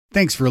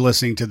Thanks for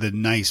listening to the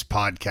Nice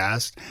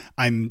Podcast.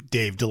 I'm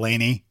Dave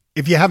Delaney.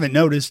 If you haven't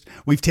noticed,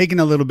 we've taken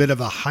a little bit of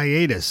a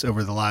hiatus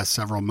over the last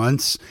several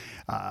months.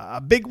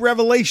 A big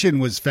revelation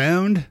was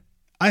found.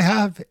 I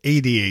have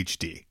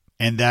ADHD,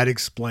 and that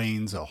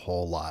explains a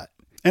whole lot.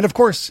 And of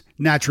course,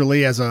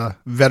 naturally, as a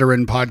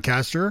veteran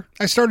podcaster,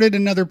 I started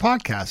another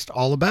podcast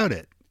all about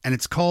it. And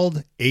it's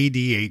called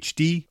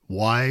ADHD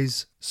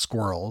Wise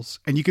Squirrels.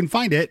 And you can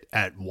find it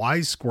at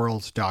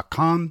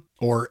wisesquirrels.com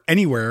or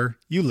anywhere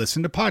you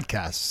listen to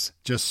podcasts.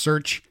 Just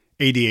search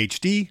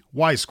ADHD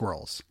Wise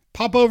Squirrels.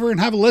 Pop over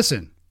and have a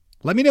listen.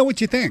 Let me know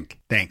what you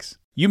think. Thanks.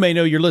 You may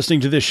know you're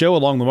listening to this show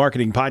along the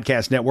Marketing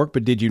Podcast Network,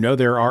 but did you know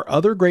there are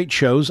other great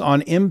shows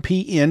on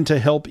MPN to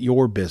help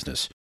your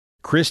business?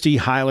 Christy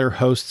Heiler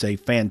hosts a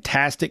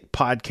fantastic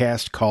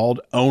podcast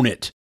called Own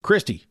It.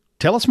 Christy,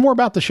 tell us more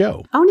about the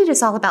show. Own It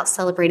is all about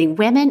celebrating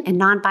women and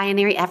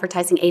non-binary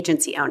advertising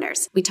agency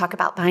owners. We talk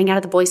about buying out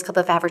of the Boys Club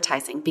of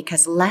Advertising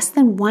because less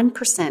than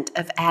 1%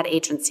 of ad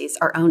agencies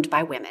are owned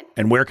by women.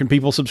 And where can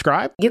people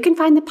subscribe? You can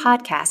find the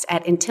podcast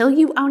at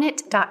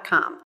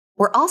untilyouownit.com.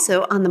 We're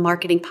also on the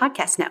Marketing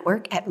Podcast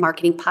Network at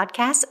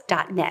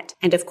marketingpodcast.net.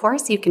 And of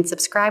course, you can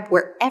subscribe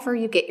wherever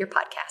you get your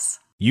podcasts.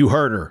 You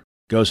heard her.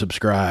 Go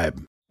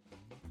subscribe.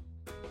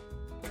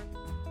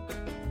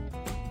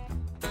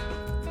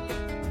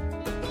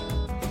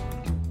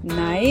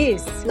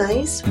 Nice.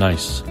 Nice.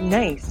 Nice.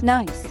 Nice.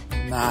 Nice.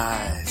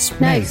 Nice.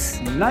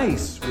 Nice.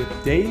 Nice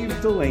with Dave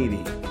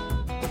Delaney.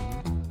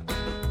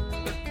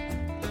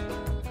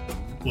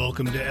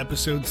 Welcome to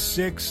episode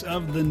 6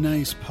 of the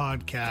Nice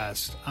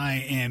Podcast.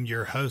 I am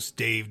your host,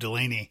 Dave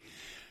Delaney.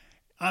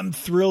 I'm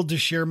thrilled to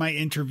share my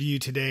interview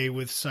today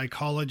with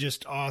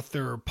psychologist,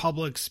 author,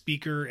 public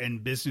speaker,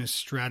 and business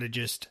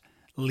strategist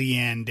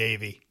Leanne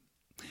Davey.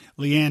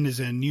 Leanne is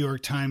a New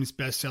York Times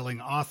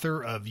bestselling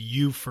author of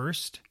You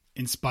First,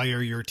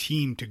 Inspire Your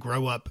Team to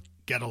Grow Up,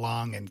 Get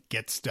Along, and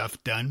Get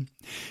Stuff Done.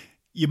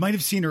 You might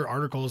have seen her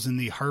articles in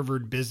the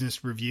Harvard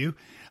Business Review.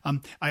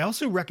 I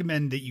also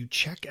recommend that you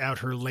check out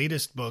her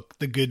latest book,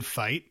 The Good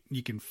Fight.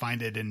 You can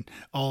find it in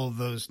all of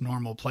those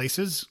normal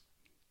places.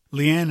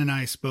 Leanne and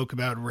I spoke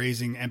about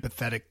raising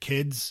empathetic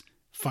kids,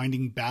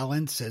 finding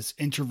balance as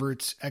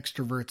introverts,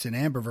 extroverts, and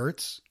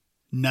ambiverts,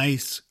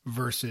 nice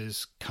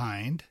versus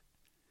kind,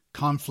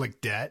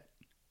 conflict debt,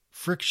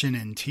 friction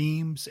in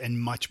teams,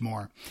 and much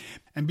more.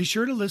 And be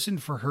sure to listen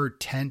for her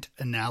tent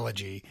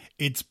analogy.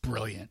 It's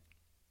brilliant.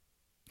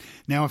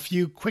 Now, a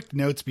few quick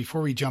notes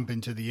before we jump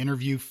into the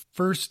interview.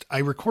 First, I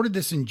recorded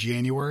this in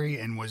January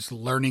and was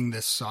learning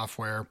this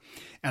software,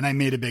 and I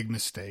made a big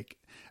mistake.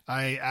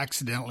 I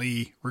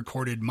accidentally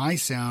recorded my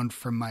sound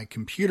from my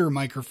computer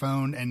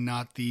microphone and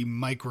not the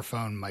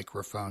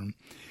microphone.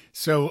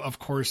 So, of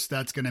course,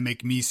 that's going to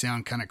make me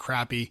sound kind of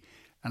crappy,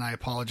 and I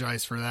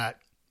apologize for that.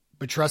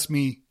 But trust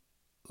me,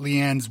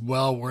 Leanne's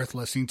well worth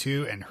listening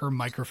to, and her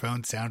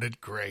microphone sounded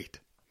great.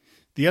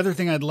 The other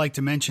thing I'd like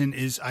to mention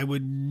is I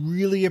would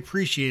really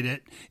appreciate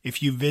it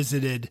if you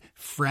visited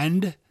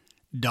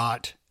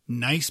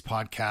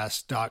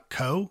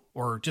friend.nicepodcast.co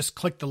or just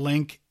click the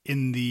link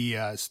in the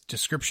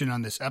description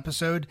on this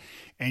episode,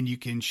 and you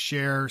can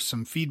share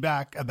some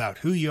feedback about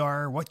who you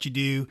are, what you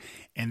do,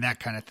 and that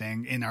kind of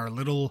thing in our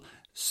little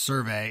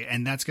survey,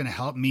 and that's going to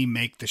help me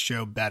make the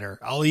show better.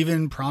 I'll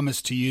even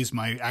promise to use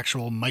my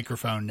actual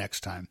microphone next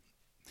time.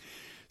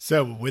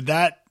 So with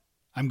that,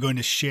 I'm going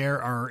to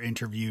share our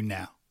interview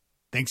now.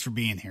 Thanks for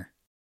being here.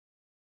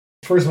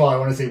 First of all, I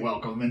want to say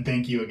welcome and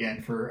thank you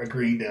again for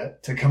agreeing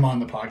to come on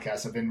the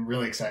podcast. I've been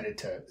really excited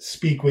to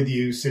speak with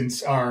you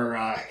since our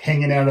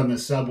hanging out on the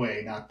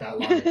subway not that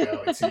long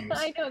ago, it seems.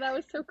 I know, that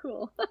was so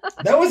cool.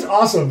 That was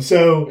awesome.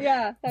 So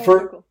yeah, that was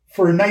so cool.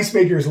 For Nice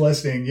Makers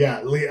listening,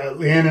 yeah,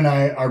 Leanne and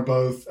I are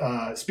both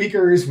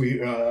speakers. We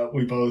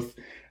both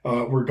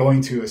were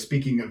going to a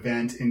speaking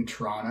event in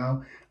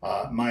Toronto,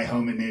 my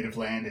home and native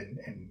land,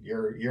 and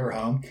your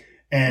home.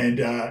 And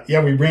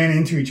we ran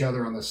into each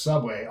other on the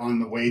subway on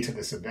the way to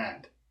this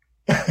event.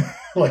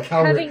 Like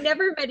how having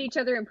never met each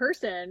other in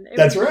person.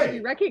 That's right.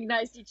 We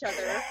recognized each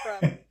other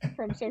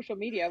from social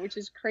media, which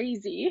is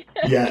crazy.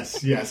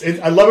 Yes.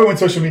 I love it when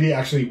social media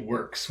actually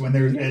works, when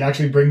it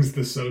actually brings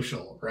the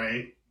social,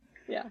 right?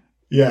 Yeah.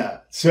 Yeah.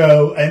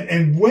 So,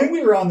 and when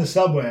we were on the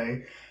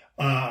subway,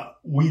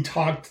 we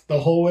talked the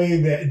whole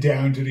way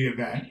down to the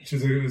event, which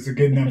was a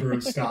good number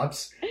of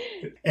stops.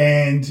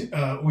 And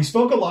we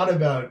spoke a lot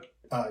about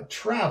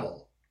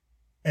travel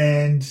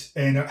and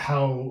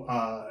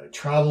how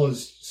travel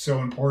is so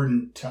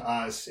important to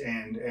us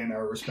and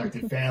our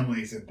respective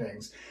families and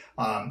things.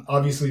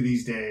 Obviously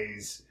these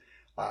days,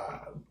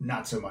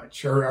 not so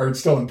much, or it's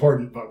still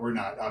important, but we're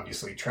not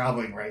obviously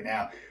traveling right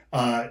now.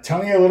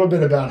 Tell me a little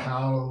bit about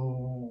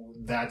how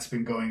that's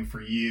been going for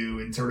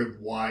you and sort of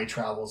why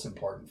travel is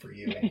important for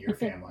you and your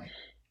family.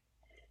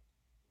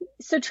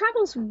 So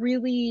travel is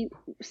really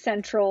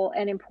central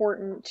and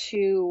important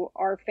to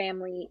our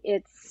family.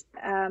 It's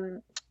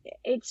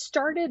it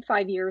started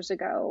 5 years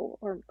ago,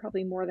 or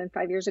probably more than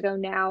 5 years ago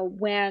now,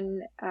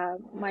 when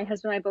my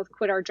husband and I both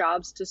quit our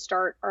jobs to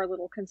start our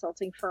little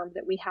consulting firm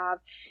that we have.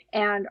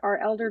 And our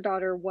elder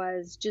daughter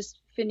was just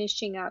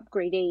finishing up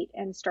grade 8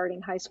 and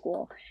starting high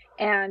school.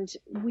 And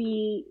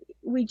we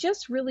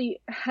just really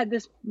had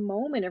this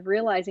moment of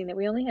realizing that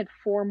we only had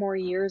 4 more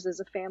years as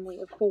a family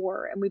of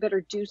 4, and we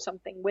better do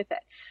something with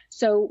it.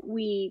 So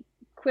we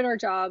quit our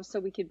jobs so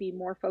we could be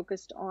more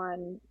focused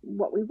on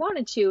what we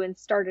wanted to, and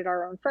started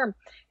our own firm.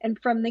 And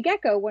from the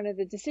get-go, one of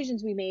the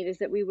decisions we made is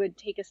that we would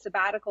take a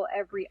sabbatical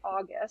every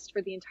August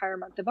for the entire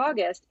month of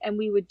August, and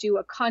we would do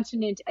a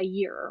continent a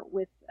year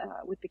with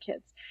the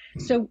kids.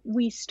 So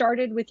we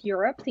started with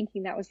Europe,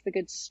 thinking that was the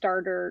good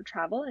starter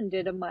travel, and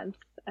did a month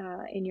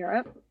in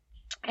Europe.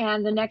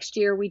 And the next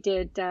year we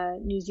did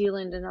New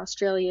Zealand and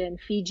Australia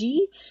and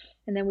Fiji.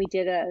 And then we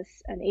did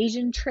an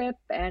Asian trip,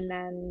 and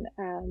then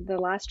the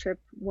last trip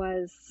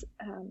was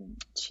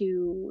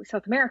to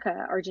South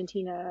America,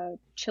 Argentina,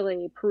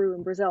 Chile, Peru,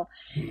 and Brazil.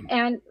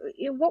 And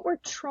what we're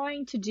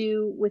trying to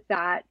do with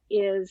that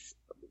is,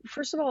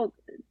 first of all,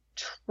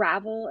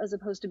 travel as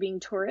opposed to being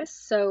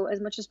tourists. So as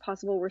much as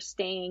possible, we're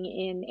staying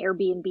in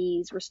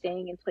Airbnbs, we're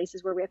staying in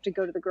places where we have to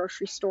go to the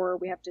grocery store,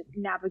 we have to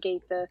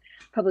navigate the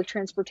public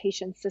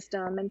transportation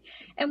system,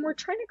 and we're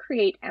trying to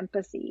create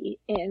empathy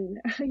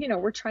in,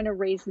 we're trying to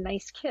raise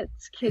nice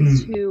kids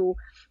who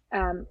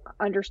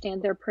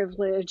understand their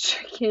privilege,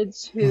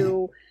 kids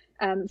who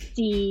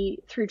see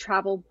through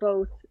travel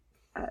both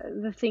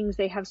the things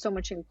they have so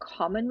much in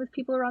common with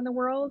people around the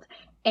world,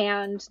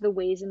 and the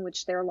ways in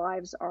which their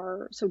lives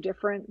are so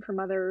different from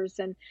others,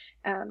 and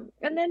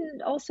then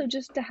also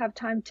just to have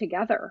time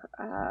together.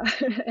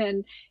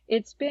 And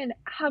it's been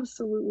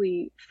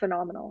absolutely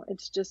phenomenal.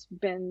 It's just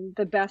been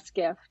the best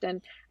gift,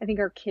 and I think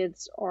our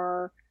kids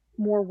are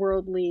more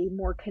worldly,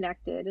 more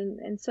connected,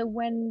 and so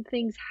when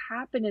things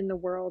happen in the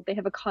world, they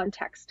have a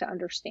context to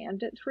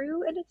understand it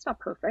through. And it's not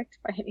perfect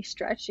by any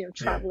stretch.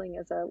 Traveling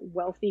as a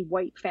wealthy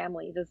white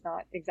family does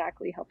not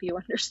exactly help you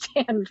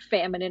understand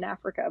famine in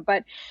Africa,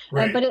 but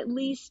Right. But at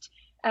least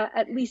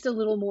a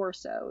little more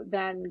so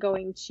than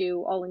going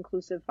to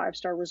all-inclusive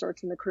 5-star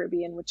resorts in the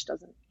Caribbean, which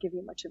doesn't give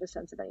you much of a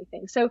sense of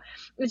anything. So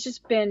it's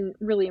just been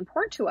really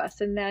important to us.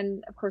 And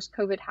then, of course,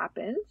 COVID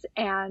happens,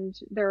 and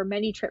there are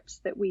many trips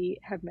that we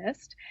have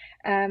missed.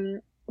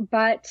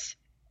 But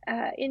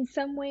in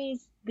some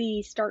ways,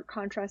 the stark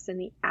contrast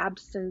and the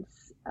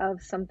absence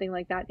of something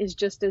like that is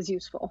just as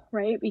useful,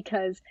 right?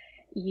 Because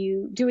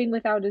doing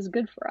without is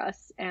good for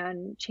us,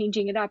 and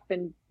changing it up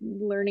and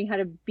learning how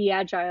to be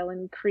agile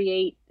and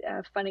create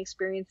fun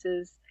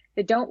experiences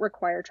that don't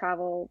require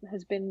travel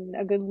has been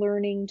a good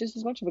learning, just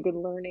as much of a good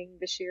learning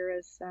this year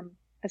as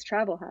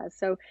travel has.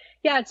 So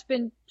yeah, it's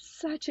been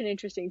such an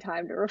interesting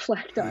time to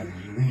reflect on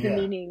the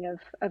meaning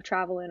of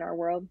travel in our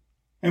world.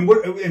 And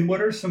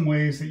what are some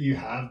ways that you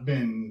have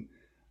been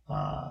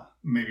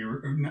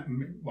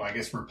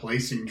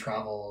replacing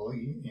travel?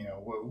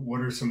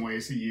 What are some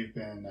ways that you've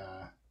been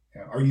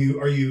are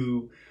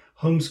you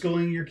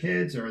homeschooling your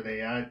kids, or are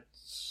they at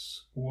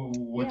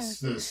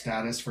what's the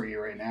status for you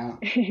right now?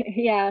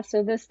 Yeah,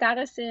 so the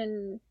status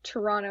in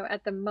Toronto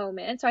at the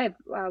moment, so I have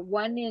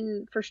one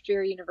in first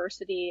year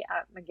university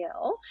at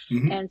McGill,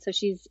 and so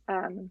she's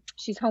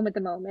home at the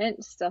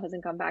moment, still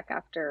hasn't come back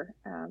after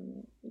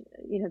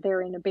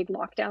they're in a big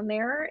lockdown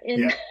there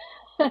in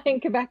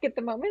in Quebec at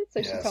the moment,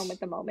 so she's home at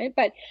the moment,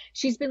 but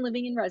she's been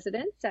living in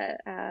residence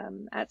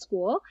at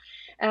school,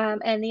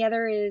 and the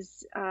other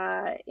is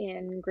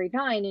in grade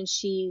 9, and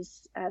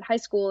she's at high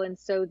school, and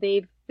so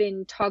they've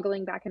been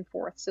toggling back and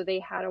forth. So they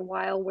had a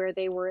while where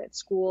they were at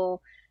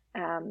school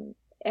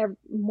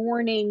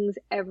mornings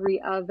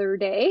every other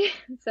day,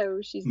 so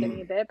she's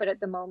getting a bit, but at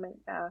the moment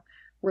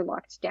we're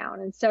locked down.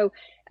 And so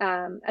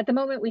at the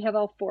moment we have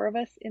all 4 of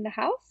us in the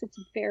house. It's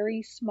a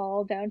very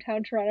small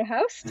downtown Toronto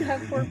house to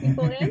have 4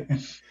 people in,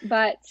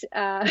 but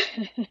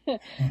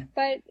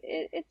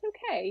it's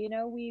okay.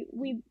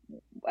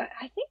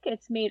 I think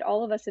it's made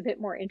all of us a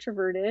bit more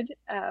introverted.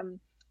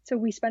 So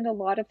we spend a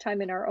lot of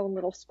time in our own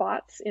little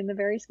spots in the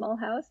very small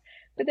house.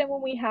 But then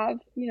when we have,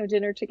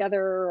 dinner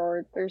together,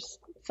 or there's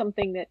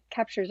something that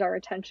captures our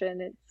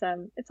attention,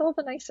 it's all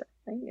the nicer,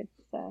 right?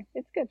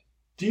 It's good.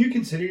 Do you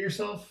consider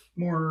yourself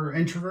more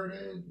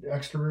introverted,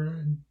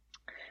 extroverted?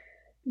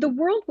 The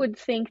world would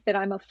think that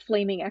I'm a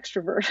flaming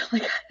extrovert.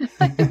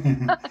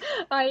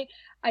 I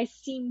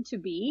seem to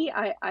be.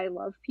 I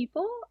love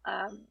people.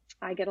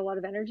 I get a lot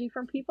of energy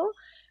from people.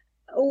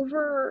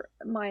 Over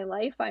my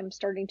life, I'm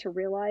starting to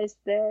realize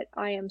that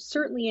I am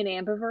certainly an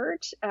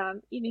ambivert.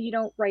 You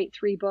don't write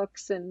 3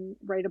 books and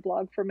write a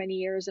blog for many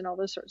years and all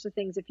those sorts of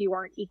things if you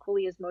aren't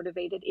equally as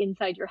motivated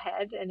inside your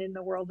head and in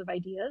the world of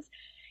ideas.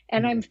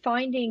 And I'm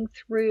finding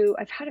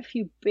I've had a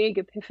few big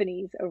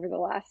epiphanies over the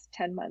last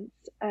 10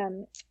 months.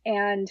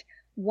 And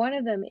one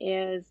of them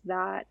is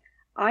that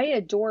I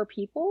adore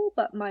people,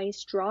 but my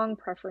strong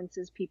preference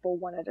is people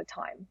one at a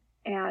time.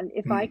 And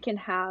if I can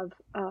have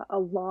a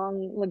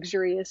long,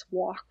 luxurious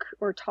walk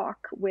or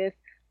talk with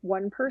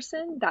one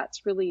person,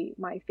 that's really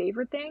my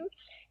favorite thing.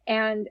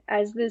 And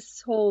as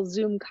this whole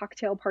Zoom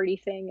cocktail party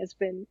thing has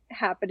been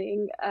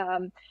happening,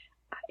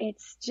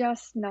 it's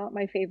just not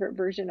my favorite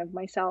version of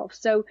myself.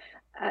 So,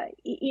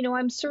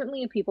 I'm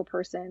certainly a people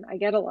person. I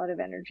get a lot of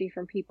energy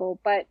from people,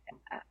 but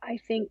I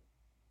think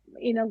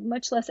in a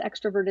much less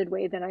extroverted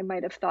way than I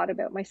might have thought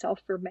about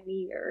myself for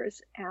many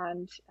years,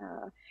 and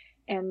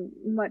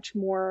much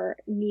more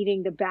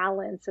needing the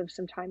balance of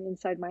some time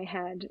inside my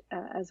head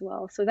as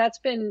well. So that's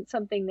been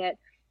something that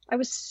I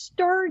was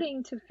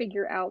starting to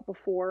figure out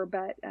before,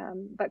 but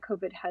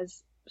COVID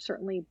has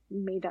certainly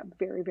made that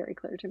very, very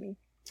clear to me.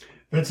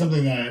 That's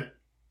something that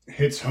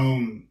hits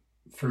home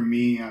for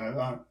me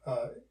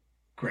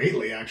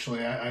greatly.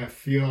 Actually, I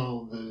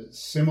feel the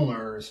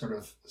similar sort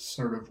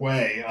of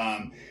way,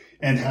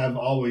 and have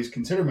always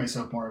considered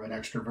myself more of an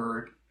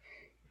extrovert,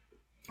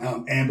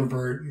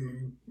 ambivert.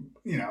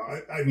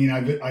 I mean,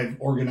 I've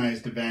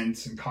organized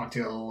events and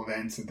cocktail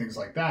events and things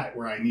like that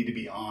where I need to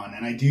be on,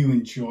 and I do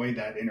enjoy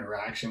that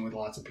interaction with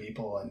lots of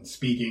people and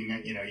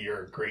speaking.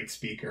 You're a great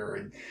speaker,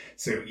 and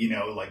so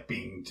like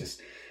being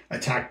just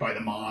attacked by the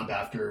mob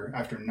after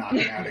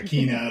knocking out a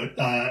keynote,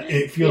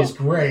 it feels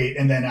great.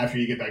 And then after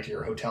you get back to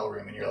your hotel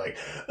room and you're like,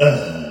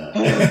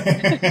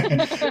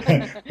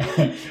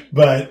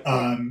 but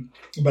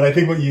I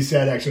think what you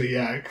said actually,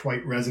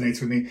 quite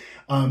resonates with me.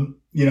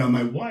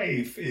 My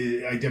wife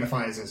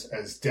identifies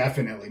as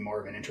definitely more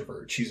of an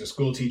introvert. She's a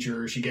school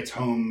teacher. She gets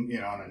home,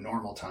 on a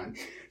normal time.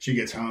 She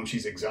gets home,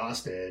 she's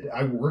exhausted.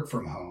 I work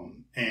from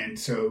home. And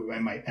so,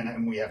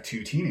 and we have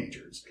 2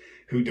 teenagers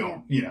who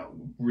don't,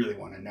 really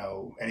want to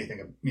know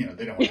anything.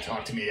 They don't want to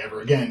talk to me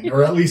ever again,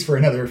 or at least for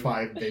another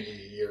 5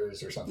 maybe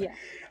years or something.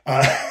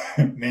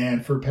 Yeah.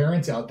 Man, for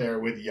parents out there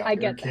with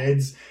younger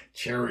kids,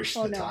 cherish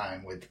the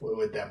time with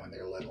them when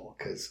they're little,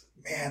 because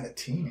man, the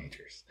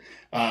teenagers.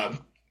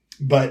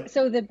 But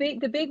so the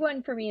big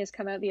one for me has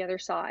come out the other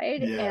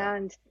side,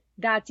 and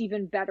that's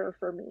even better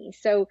for me.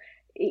 So,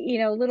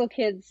 little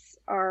kids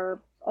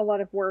are a lot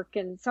of work,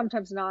 and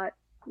sometimes not.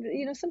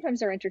 Sometimes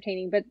they're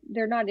entertaining, but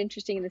they're not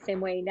interesting in the same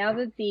way. Now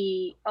that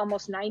the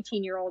almost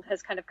 19-year-old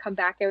has kind of come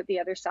back out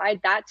the other side,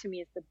 that to me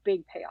is the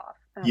big payoff.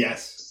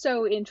 Yes.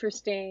 So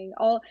interesting.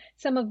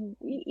 Some of,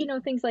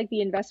 things like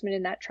the investment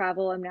in that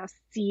travel, I'm now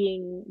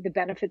seeing the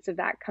benefits of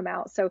that come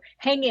out. So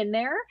hang in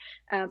there.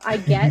 I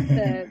get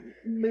the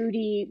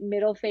moody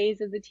middle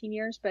phase of the teen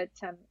years, but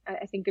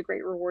I think the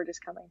great reward is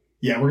coming.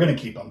 Yeah, we're going to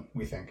keep them,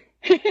 we think.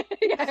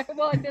 Yeah,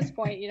 well, at this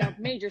point,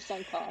 major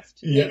sunk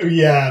cost. Yeah,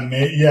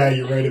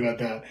 you're right about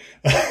that.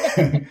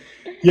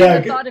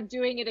 The thought of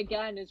doing it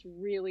again is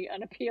really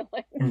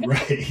unappealing.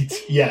 Right.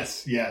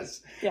 Yes. Yeah.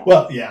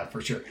 Well, yeah, for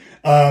sure.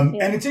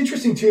 And it's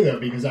interesting too, though,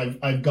 because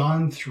I've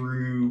gone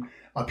through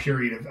a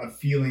period of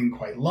feeling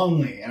quite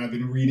lonely, and I've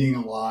been reading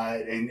a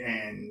lot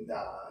and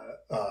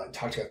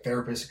talked to a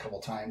therapist a couple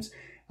times.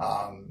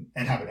 And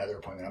have another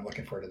appointment. I'm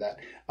looking forward to that.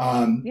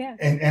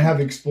 And have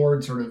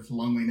explored sort of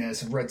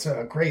loneliness. I've read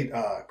a great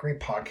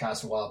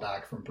podcast a while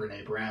back from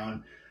Brene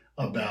Brown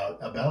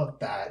about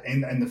that,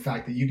 and the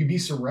fact that you can be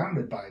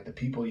surrounded by the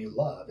people you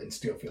love and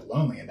still feel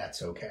lonely, and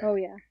that's okay. Oh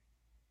yeah.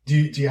 Do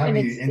you have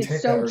any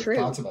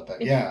thoughts about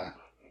that? Yeah.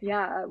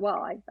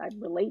 Well, I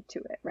relate to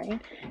it,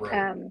 right?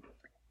 And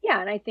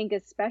I think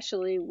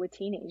especially with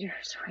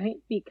teenagers, right?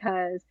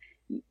 Because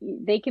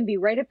they can be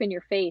right up in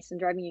your face and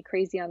driving you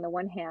crazy on the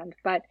one hand,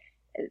 but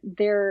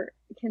there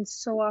can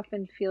so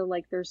often feel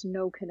like there's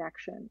no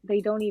connection.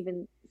 They don't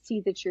even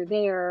see that you're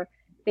there.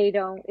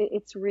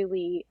 It's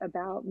really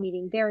about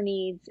meeting their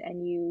needs,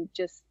 and you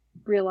just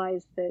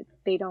realize that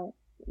they don't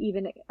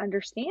even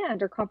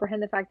understand or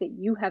comprehend the fact that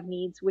you have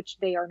needs which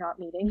they are not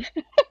meeting.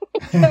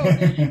 So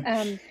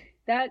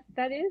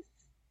that is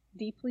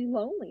deeply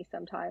lonely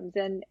sometimes,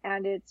 and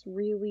it's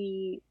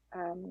really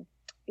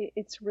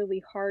it's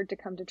really hard to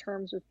come to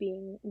terms with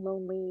being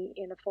lonely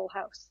in a full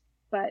house,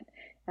 but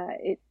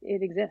it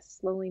exists.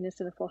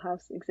 Loneliness in a full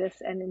house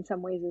exists, and in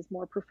some ways is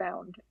more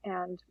profound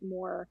and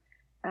more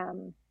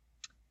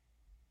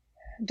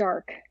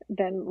dark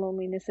than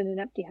loneliness in an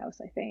empty house,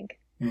 I think.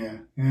 Yeah,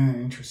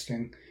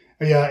 interesting.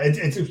 Yeah,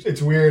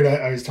 it's weird.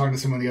 I was talking to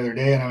someone the other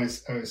day, and I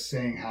was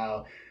saying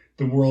how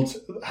the world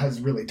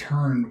has really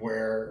turned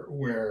where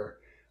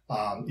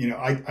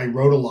I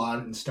wrote a lot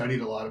and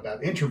studied a lot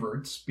about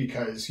introverts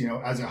because,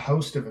 as a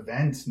host of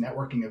events,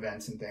 networking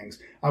events and things,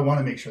 I want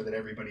to make sure that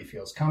everybody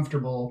feels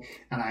comfortable.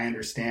 And I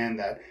understand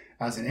that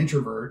as an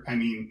introvert,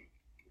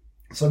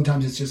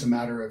 sometimes it's just a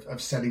matter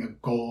of setting a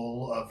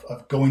goal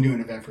of going to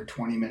an event for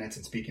 20 minutes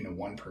and speaking to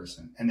one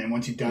person. And then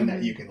once you've done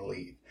that, you can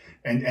leave.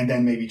 And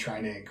then maybe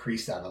trying to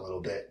increase that a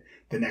little bit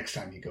the next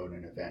time you go to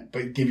an event,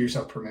 but give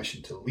yourself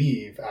permission to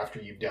leave after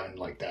you've done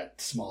like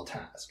that small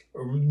task,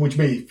 which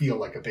may feel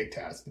like a big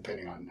task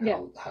depending on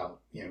how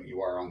you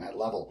are on that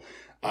level.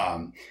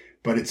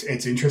 But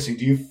it's interesting.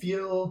 Do you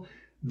feel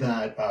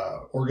that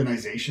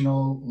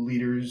organizational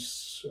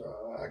leaders,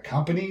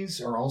 companies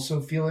are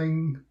also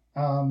feeling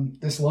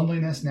this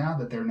loneliness now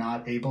that they're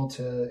not able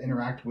to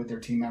interact with their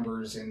team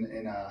members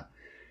in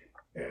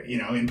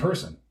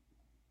person?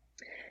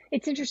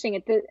 It's interesting.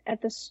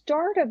 At the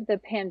start of the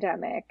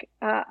pandemic,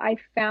 I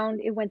found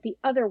it went the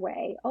other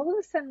way. All of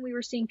a sudden, we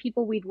were seeing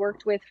people we'd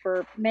worked with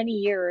for many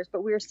years,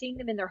 but we were seeing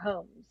them in their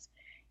homes,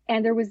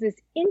 and there was this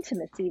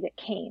intimacy that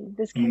came,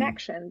 this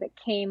connection that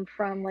came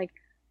from like,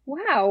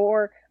 wow,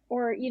 or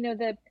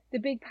the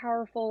big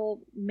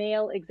powerful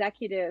male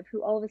executive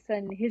who all of a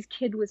sudden his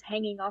kid was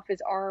hanging off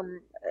his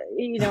arm,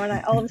 and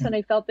all of a sudden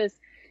I felt this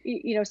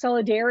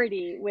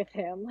solidarity with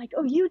him, like,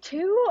 oh, you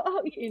too,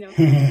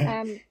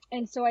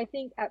 and so I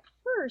think at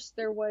first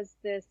there was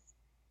this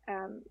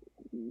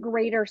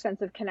greater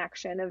sense of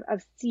connection,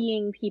 of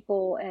seeing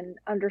people and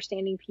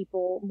understanding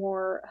people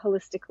more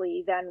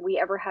holistically than we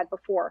ever had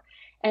before,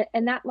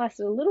 and that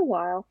lasted a little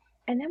while,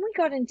 and then we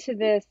got into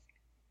this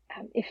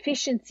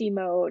efficiency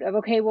mode of,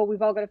 okay, well,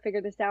 we've all got to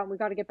figure this out and we've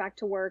got to get back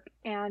to work,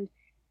 and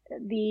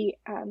the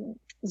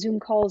Zoom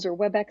calls or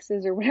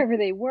WebExes or whatever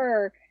they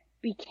were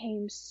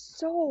became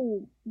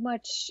so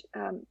much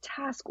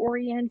task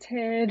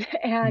oriented.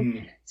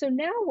 And so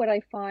now what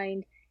I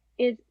find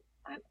is,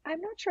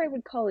 I'm not sure I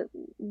would call it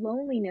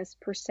loneliness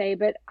per se,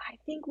 but I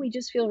think we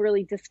just feel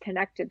really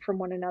disconnected from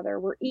one another.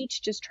 We're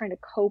each just trying to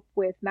cope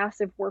with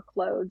massive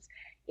workloads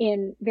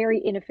in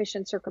very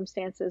inefficient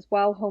circumstances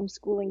while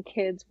homeschooling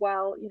kids,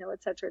 while,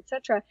 et cetera, et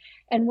cetera.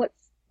 And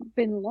what's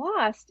been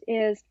lost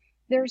is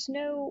there's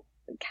no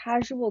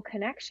casual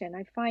connection.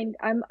 I find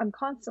I'm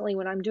constantly,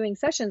 when I'm doing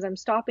sessions, I'm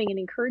stopping and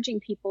encouraging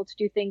people to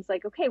do things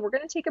like, okay, we're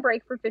going to take a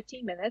break for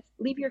 15 minutes,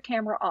 leave your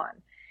camera on,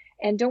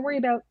 and don't worry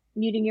about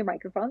muting your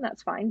microphone.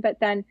 That's fine. But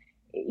then,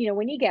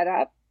 when you get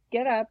up,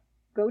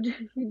 go do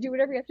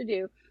whatever you have to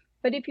do.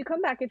 But if you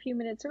come back a few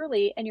minutes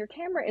early and your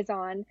camera is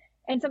on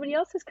and somebody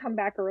else has come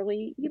back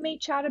early, you may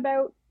chat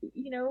about,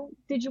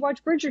 did you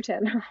watch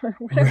Bridgerton or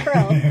whatever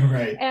else.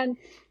 Right. And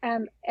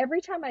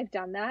every time I've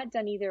done that,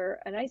 done either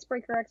an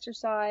icebreaker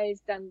exercise,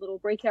 done little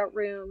breakout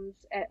rooms,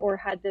 or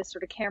had this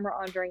sort of camera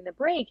on during the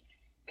break,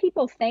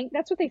 people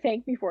that's what they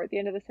thank me for at the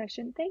end of the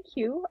session. Thank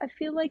you. I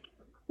feel like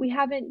we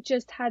haven't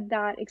just had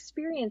that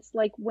experience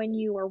like when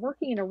you are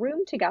working in a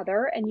room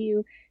together and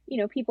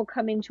people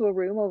come into a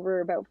room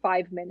over about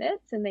 5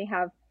 minutes and they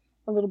have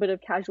a little bit of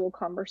casual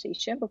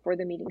conversation before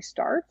the meeting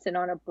starts, and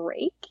on a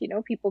break,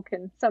 people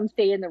some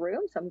stay in the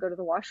room, some go to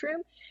the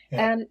washroom.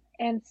 Yeah.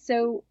 And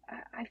so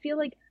I feel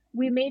like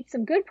we made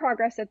some good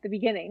progress at the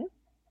beginning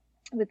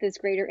with this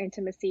greater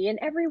intimacy, and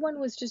everyone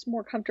was just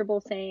more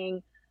comfortable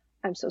saying,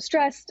 I'm so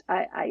stressed,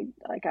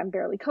 I'm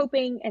barely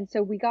coping. And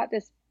so we got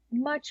this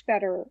much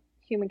better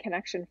human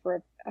connection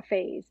for a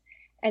phase.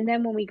 And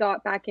then when we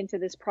got back into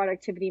this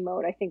productivity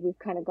mode, I think we've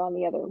kind of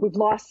we've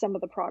lost some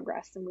of the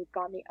progress and we've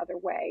gone the other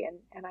way.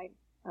 And I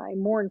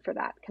mourn for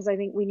that, because I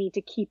think we need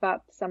to keep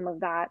up some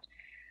of that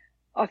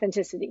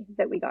authenticity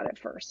that we got at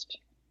first.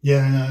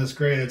 Yeah, no, that's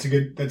great.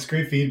 That's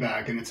great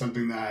feedback. And it's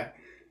something that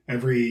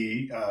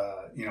every,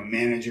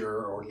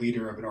 manager or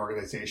leader of an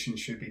organization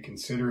should be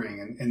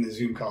considering in the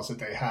Zoom calls that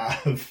they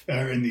have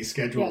or in these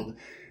scheduled.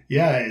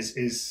 Yeah.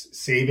 is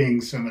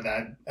saving some of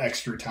that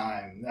extra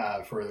time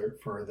for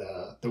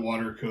the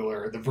water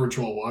cooler, the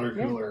virtual water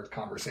cooler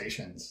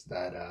conversations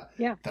that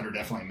are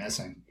definitely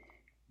missing.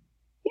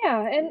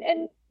 Yeah,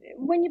 and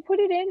when you put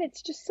it in,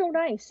 it's just so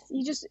nice.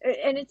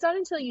 And it's not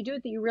until you do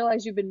it that you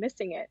realize you've been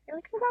missing it. You're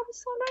like, oh, that was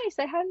so nice.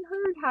 I hadn't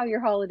heard how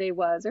your holiday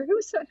was, or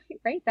who's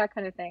right, that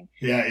kind of thing.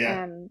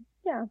 Yeah.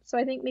 So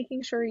I think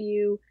making sure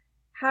you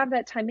have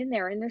that time in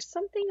there, and there's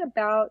something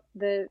about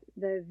the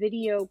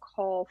video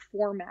call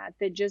format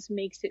that just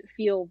makes it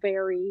feel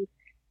very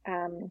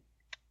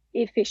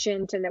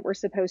efficient, and that we're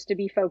supposed to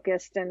be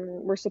focused and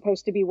we're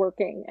supposed to be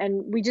working,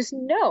 and we just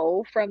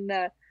know from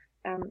the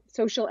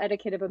social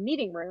etiquette of a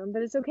meeting room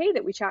that it's okay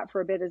that we chat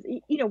for a bit. As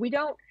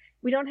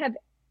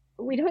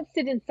we don't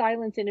sit in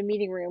silence in a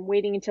meeting room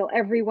waiting until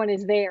everyone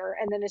is there,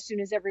 and then as soon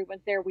as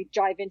everyone's there, we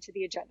dive into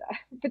the agenda.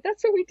 But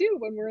that's what we do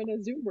when we're in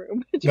a Zoom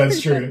room.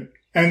 That's true.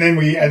 And then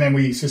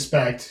we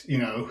suspect,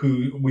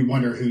 who we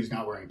wonder who's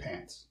not wearing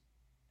pants.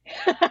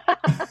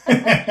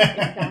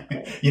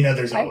 Exactly.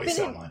 There's always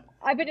someone.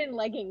 I've been in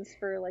leggings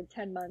for like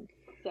 10 months.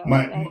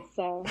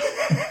 So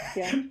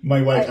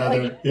my wife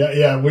Heather,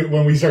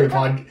 when we started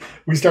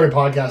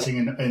podcasting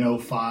in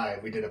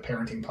 2005, we did a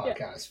parenting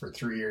podcast for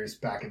 3 years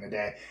back in the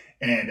day,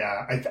 and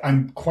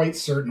I'm quite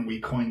certain we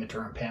coined the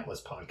term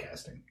pantless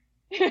podcasting.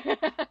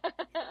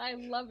 I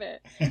love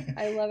it.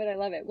 I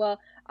love it. Well,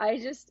 I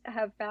just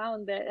have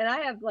found that, and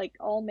I have like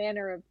all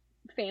manner of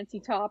fancy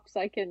tops.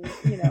 I can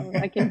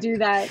do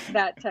that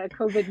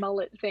COVID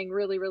mullet thing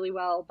really, really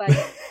well. But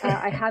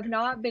I have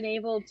not been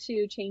able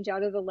to change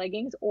out of the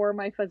leggings or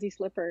my fuzzy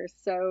slippers.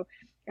 So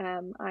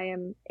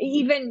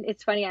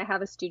it's funny, I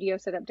have a studio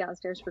set up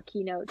downstairs for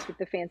keynotes with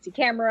the fancy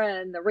camera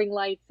and the ring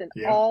lights and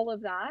all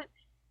of that.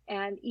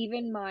 And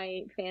even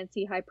my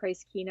fancy high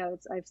price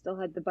keynotes, I've still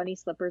had the bunny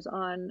slippers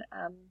on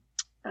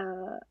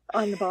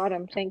the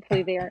bottom.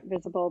 Thankfully they aren't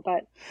visible,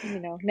 but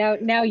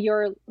now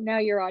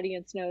your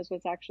audience knows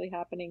what's actually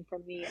happening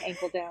from the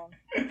ankle down.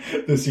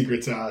 The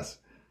secret sauce.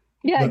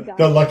 Yeah,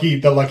 exactly.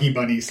 The lucky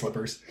bunny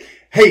slippers.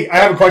 Hey, I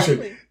have a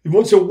question.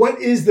 So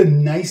what is the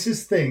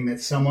nicest thing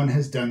that someone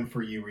has done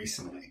for you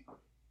recently?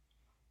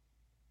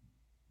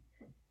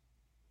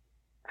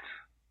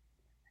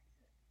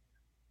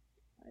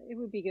 it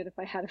would be good if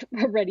I had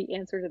a ready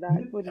answer to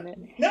that, wouldn't it?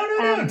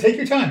 No. Take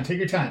your time. Take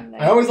your time.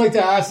 I always like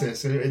to ask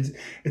this.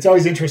 It's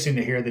always interesting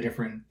to hear the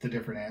different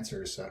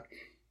answers. So.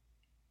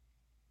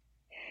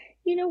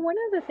 One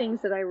of the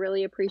things that I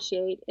really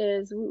appreciate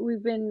is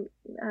we've been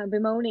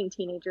bemoaning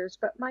teenagers,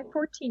 but my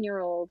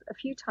 14-year-old a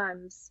few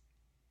times,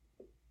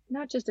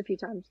 not just a few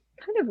times,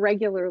 kind of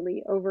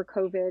regularly over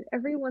COVID,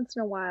 every once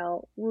in a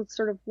while will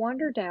sort of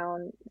wander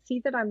down,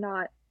 see that I'm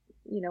not,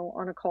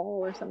 on a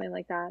call or something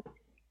like that.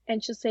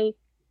 And she'll say,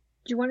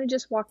 do you want to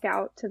just walk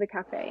out to the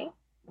cafe?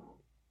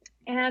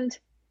 And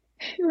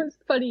it was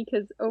funny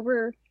because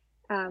over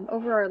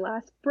our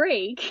last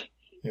break,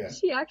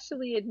 she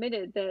actually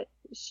admitted that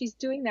she's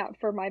doing that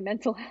for my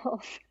mental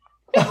health.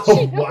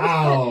 Oh,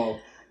 wow.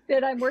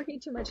 That I'm working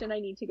too much and I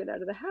need to get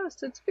out of the house.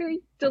 So it's very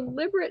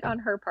deliberate on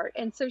her part.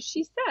 And so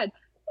she said,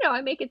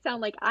 I make it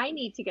sound like I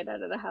need to get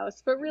out of the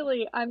house, but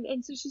really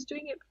and so she's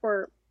doing it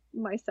for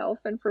myself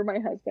and for my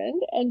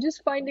husband and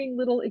just finding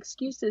little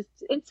excuses.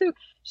 And so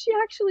she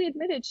actually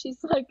admitted, she's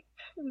like,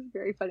 it was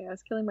very funny. I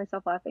was killing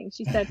myself laughing.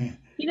 She said,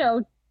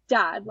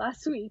 Dad,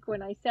 last week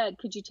when I said,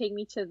 could you take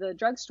me to the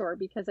drugstore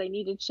because I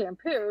needed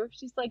shampoo?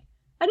 She's like,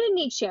 I didn't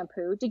need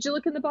shampoo. Did you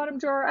look in the bottom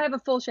drawer? I have a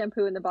full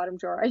shampoo in the bottom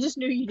drawer. I just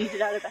knew you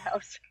needed out of the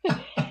house.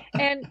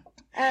 And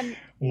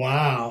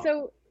wow.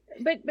 So,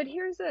 but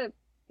here's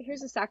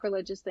a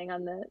sacrilegious thing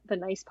on the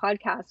Nice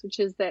podcast, which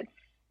is that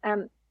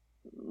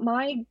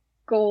my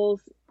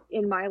goals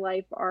in my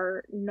life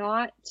are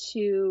not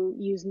to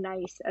use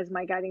nice as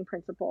my guiding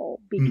principle,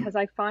 because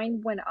I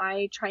find when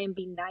I try and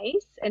be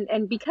nice,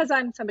 and because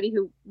I'm somebody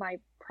who my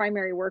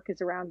primary work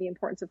is around the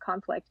importance of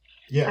conflict.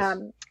 Yes.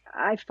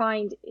 I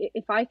find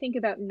if I think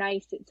about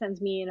nice, it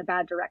sends me in a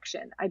bad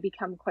direction. I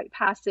become quite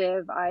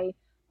passive. I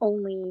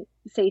only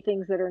say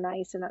things that are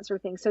nice and that sort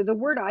of thing. So the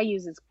word I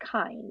use is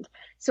kind.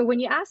 So when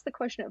you asked the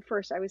question at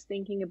first, I was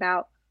thinking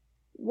about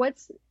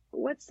what's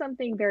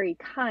something very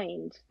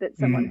kind that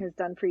someone has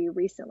done for you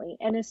recently.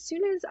 And as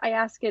soon as I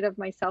ask it of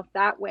myself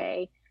that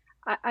way,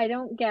 I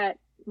don't get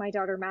my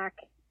daughter Mac,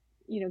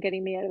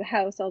 getting me out of the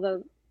house,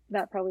 although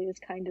that probably is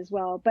kind as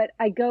well. But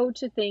I go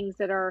to things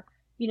that are,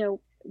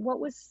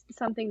 what was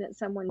something that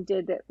someone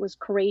did that was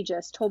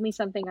courageous, told me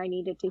something I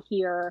needed to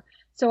hear.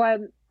 So I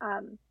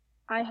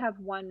have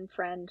one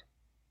friend,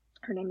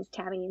 her name is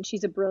Tammy, and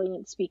she's a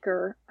brilliant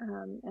speaker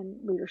and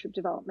leadership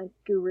development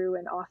guru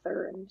and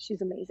author, and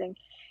she's amazing.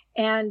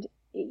 And,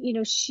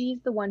 she's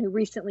the one who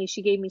recently,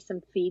 she gave me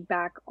some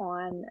feedback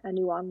on a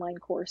new online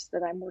course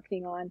that I'm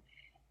working on.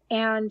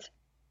 And,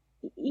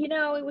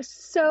 it was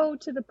so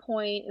to the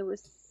point. It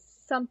was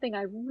something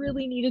I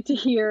really needed to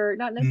hear,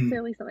 not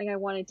necessarily something I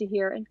wanted to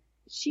hear. And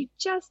she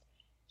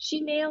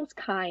nails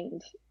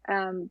kind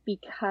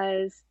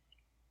because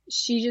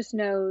she just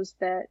knows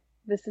that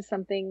this is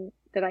something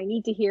that I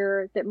need to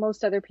hear that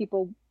most other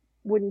people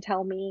wouldn't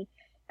tell me.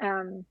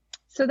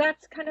 So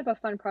that's kind of a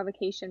fun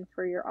provocation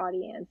for your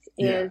audience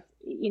is,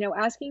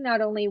 asking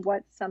not only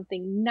what's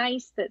something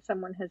nice that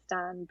someone has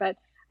done, but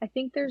I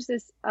think there's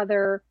this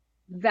other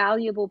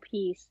valuable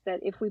piece that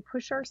if we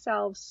push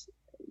ourselves,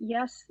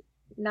 yes,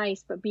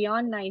 nice, but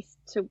beyond nice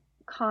to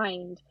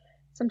kind,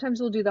 sometimes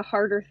we'll do the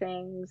harder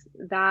things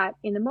that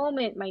in the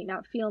moment might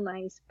not feel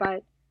nice,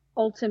 but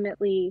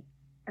ultimately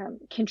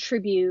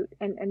contribute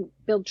and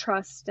build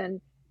trust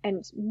and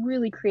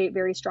really create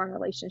very strong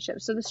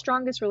relationships. So the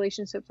strongest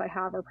relationships I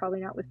have are probably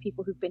not with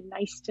people who've been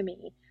nice to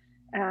me.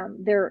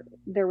 They're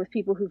with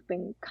people who've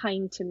been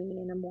kind to me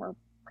in a more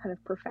kind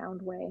of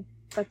profound way.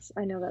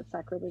 I know that's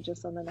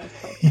sacrilegious on the Nice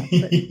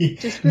podcast, but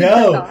just food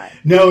for thought.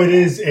 No, it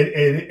is. It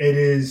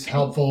is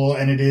helpful,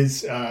 and it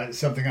is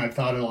something I've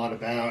thought a lot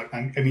about.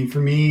 I mean, for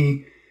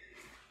me,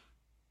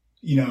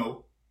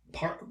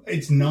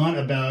 it's not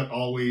about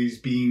always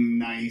being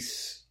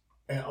nice.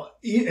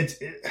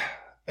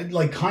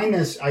 Like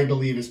kindness, I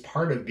believe, is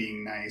part of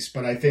being nice,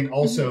 but I think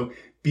also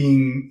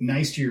being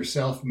nice to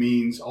yourself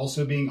means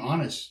also being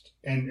honest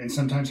and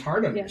sometimes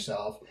hard on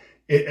yourself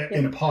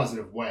in a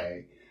positive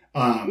way.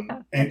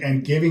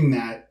 And giving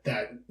that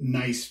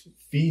nice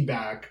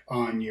feedback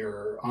on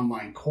your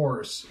online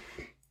course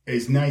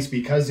is nice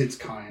because it's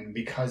kind,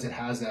 because it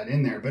has that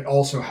in there, but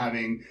also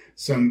having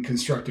some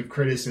constructive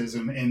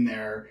criticism in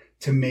there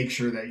to make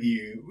sure that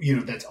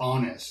that's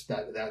honest,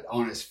 that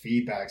honest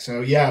feedback.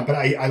 So yeah, but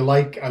I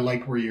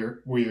like where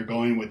you're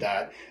going with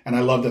that. And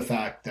I love the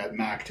fact that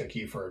Mac took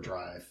you for a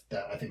drive.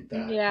 I think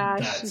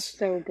that's she's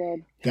so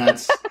good.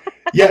 That's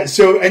yeah.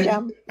 So,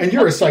 and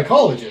you're a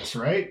psychologist,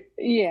 right?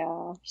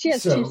 Yeah. She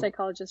has 2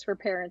 psychologists for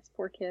parents,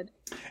 poor kid.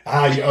 So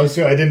I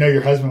didn't know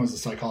your husband was a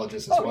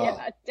psychologist as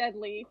well. Yeah,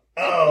 deadly.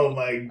 Oh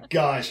my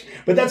gosh.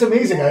 But that's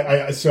amazing.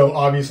 So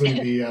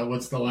obviously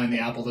what's the line? The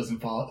apple doesn't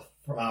fall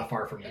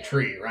far from the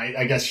tree, right?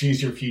 I guess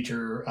she's your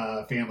future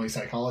family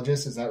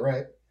psychologist. Is that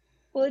right?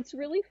 Well, it's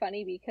really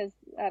funny because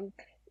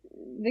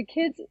the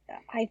kids,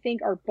 I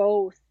think, are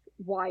both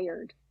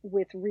wired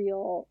with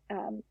real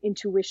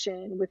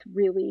intuition, with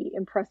really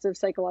impressive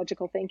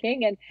psychological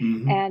thinking.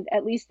 And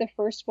at least the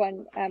first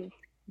one,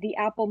 the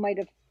apple might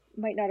have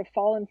might not have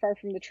fallen far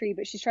from the tree,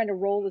 but she's trying to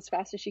roll as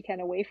fast as she can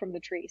away from the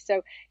tree.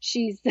 So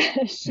she's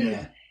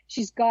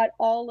she's got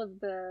all of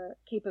the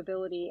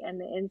capability and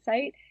the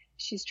insight.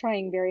 She's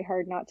trying very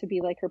hard not to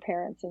be like her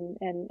parents,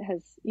 and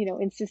has,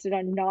 insisted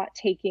on not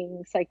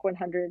taking Psych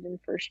 100 in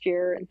first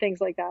year and things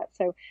like that.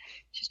 So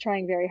she's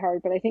trying very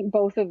hard, but I think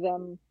both of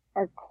them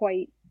are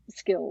quite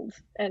skilled,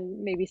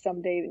 and maybe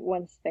someday,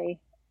 once they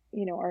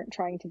aren't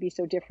trying to be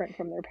so different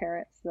from their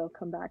parents, they'll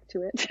come back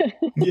to it.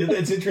 Yeah,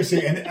 that's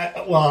interesting. And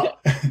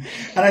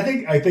I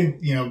think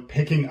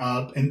picking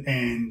up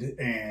and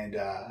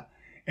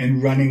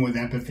running with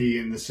empathy,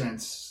 in the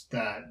sense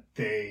that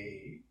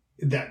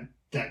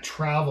that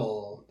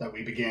travel that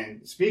we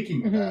began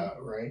speaking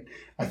about, right?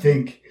 I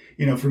think,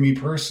 for me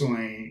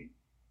personally,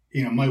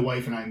 my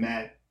wife and I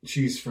met.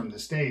 She's from the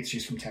States.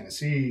 She's from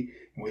Tennessee,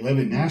 and we live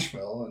in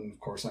Nashville. And of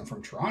course, I'm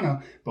from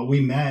Toronto. But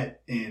we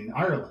met in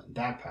Ireland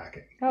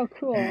backpacking. Oh,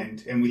 cool!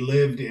 And we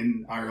lived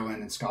in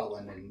Ireland and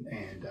Scotland,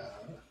 and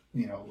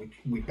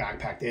we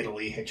backpacked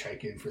Italy,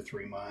 hitchhiking for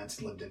 3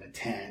 months, lived in a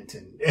tent,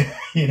 and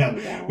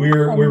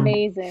we're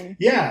amazing.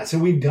 Yeah, so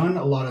we've done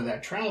a lot of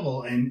that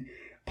travel, and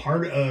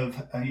part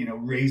of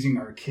raising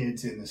our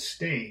kids in the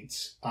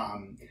States.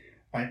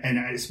 And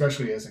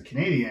especially as a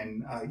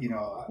Canadian,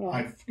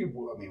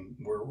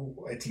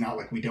 it's not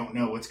like we don't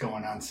know what's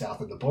going on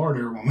south of the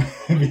border.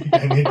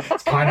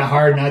 It's kind of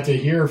hard not to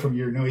hear from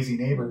your noisy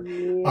neighbor.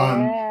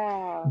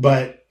 Yeah.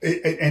 But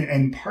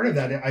part of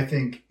that, I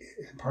think,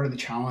 part of the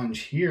challenge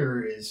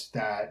here is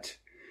that,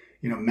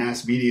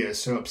 mass media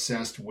is so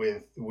obsessed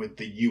with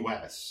the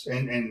U.S.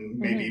 and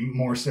maybe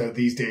more so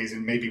these days,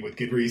 and maybe with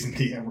good reason.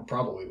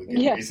 Probably with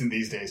good reason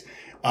these days.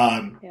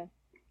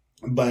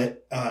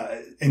 But,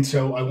 and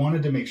so I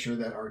wanted to make sure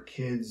that our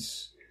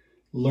kids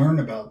learn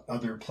about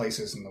other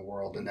places in the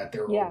world, and that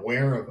they're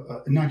aware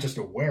of, not just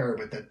aware,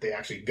 but that they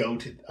actually go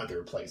to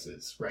other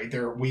places, right?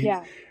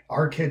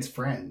 Our kids'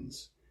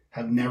 friends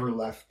have never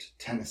left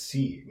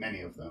Tennessee,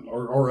 many of them,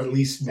 or at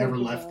least never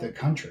left the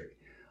country.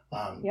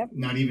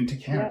 Not even to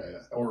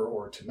Canada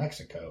or to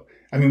Mexico.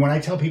 I mean, when I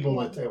tell people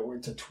that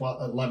it's a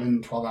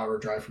 12-hour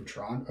drive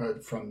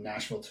from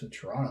Nashville to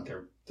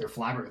Toronto, they're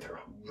flabbergasted. They're,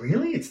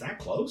 really? It's that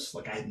close?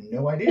 Like, I had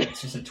no idea.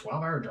 It's just a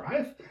 12-hour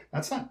drive?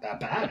 That's not that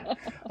bad.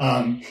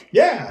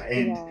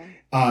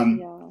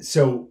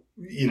 So,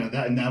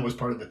 that was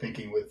part of the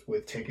thinking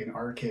with taking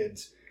our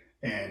kids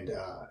and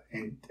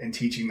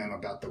teaching them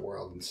about the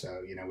world. And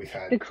so, we've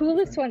had the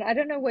coolest one. I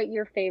don't know what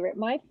your favorite.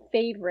 My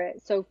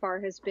favorite so far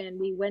has been,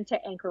 we went to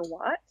Angkor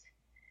Wat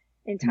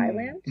in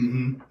Thailand.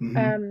 In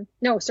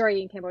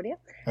Cambodia.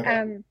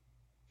 Okay.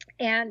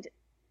 And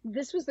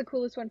this was the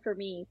coolest one for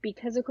me,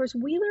 because of course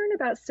we learn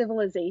about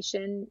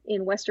civilization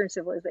in Western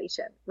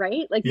civilization,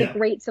 right? Like the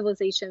great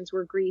civilizations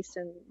were Greece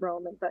and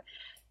Rome, and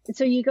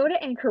so you go to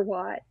Angkor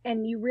Wat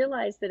and you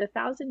realize that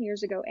 1,000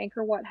 years ago,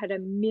 Angkor Wat had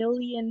 1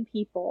 million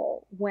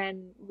people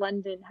when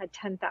London had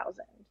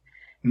 10,000.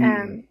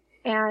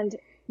 And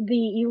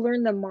you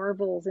learn the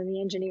marvels and the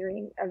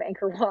engineering of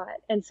Angkor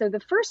Wat. And so the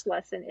first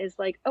lesson is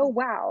like, oh,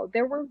 wow,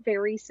 there were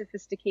very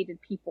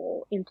sophisticated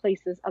people in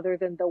places other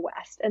than the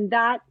West. And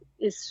that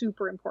is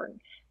super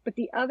important. But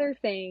the other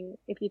thing,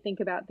 if you think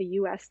about the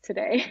US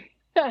today,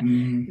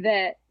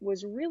 that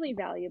was really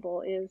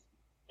valuable is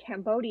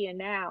Cambodia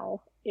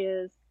now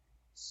is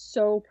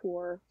so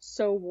poor,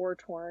 so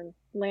war-torn,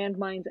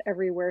 landmines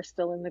everywhere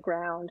still in the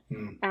ground.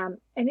 And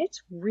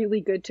it's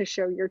really good to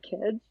show your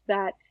kids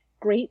that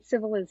great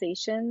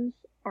civilizations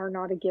are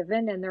not a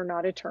given, and they're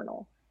not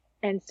eternal.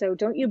 And so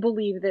don't you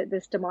believe that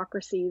this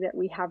democracy that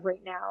we have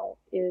right now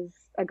is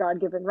a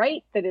God-given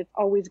right, that it's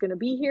always going to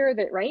be here,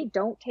 that, right?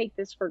 Don't take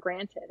this for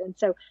granted. And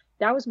so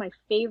that was my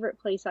favorite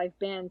place I've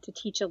been to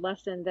teach a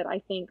lesson that I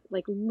think,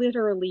 like,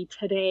 literally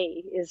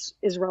today is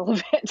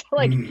relevant.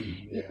 I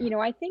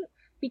think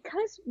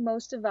because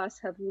most of us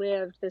have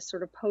lived this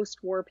sort of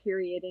post-war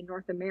period in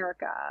North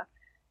America,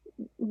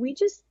 we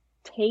just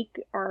take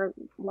our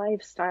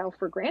lifestyle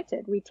for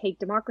granted. We take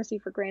democracy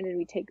for granted.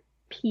 We take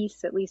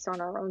peace, at least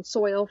on our own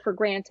soil, for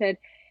granted.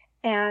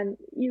 And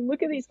you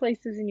look at these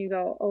places and you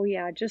go, oh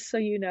yeah, just so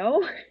you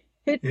know,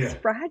 it's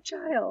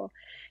fragile.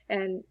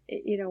 And,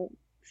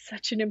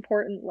 such an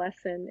important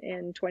lesson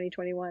in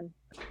 2021.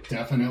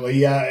 Definitely.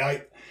 Yeah.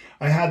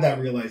 I had that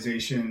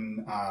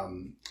realization.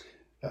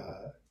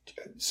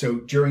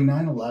 So during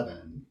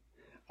 9/11,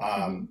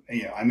 I'm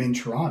in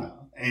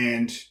Toronto,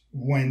 and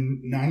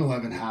when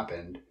 9/11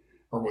 happened,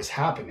 or was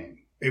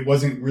happening, it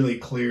wasn't really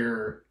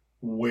clear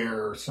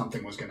where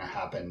something was going to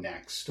happen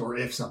next, or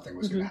if something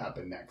was going to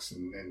happen next.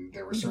 And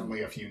there were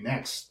certainly a few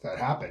next that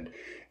happened.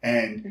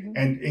 And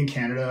in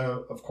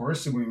Canada, of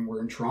course, when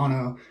we're in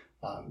Toronto,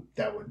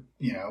 that would,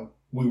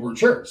 we weren't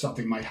sure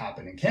something might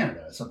happen in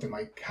Canada. Something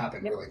might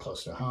happen really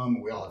close to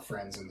home. We all have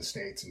friends in the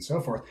States and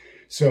so forth.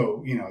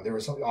 So, there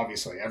was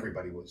obviously,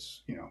 everybody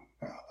was,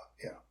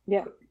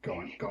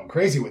 going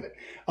crazy with it.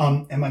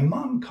 And my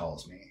mom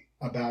calls me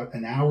about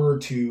an hour or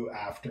two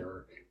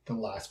after the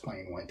last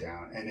plane went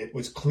down, and it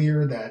was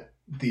clear that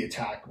the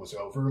attack was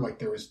over. Like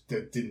there wasn't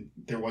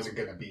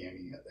going to be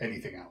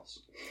anything else.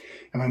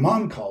 And my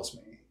mom calls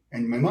me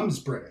And my mom's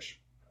British,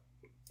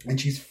 and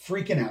she's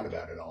freaking out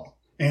about it all.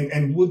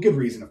 And with good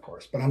reason, of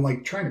course. But I'm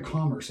like trying to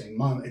calm her, saying,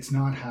 Mom, it's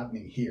not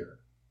happening here.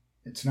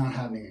 It's not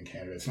happening in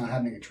Canada. It's not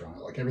happening in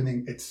Toronto. Like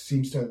everything, it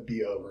seems to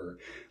be over.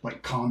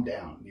 Like, calm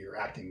down. You're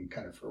acting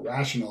kind of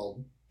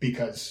irrational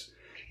because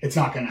it's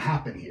not going to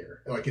happen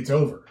here. Like, it's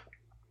over.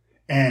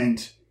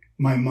 And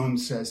my mom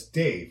says,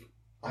 Dave,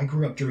 I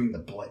grew up during the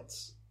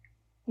Blitz.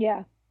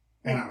 Yeah.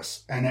 And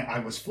I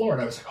was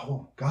floored. I was like,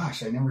 oh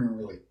gosh, I never even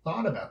really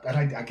thought about that.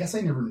 I guess I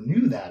never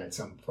knew that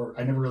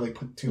I never really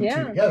put two and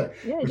two together.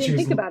 Yeah, I didn't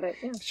think about it.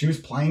 Yeah. She was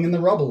playing in the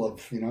rubble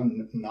of,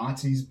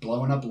 Nazis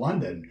blowing up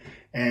London.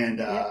 And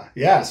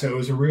so it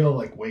was a real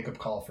like wake up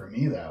call for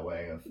me that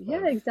way.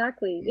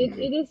 Exactly.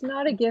 It is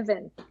not a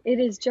given. It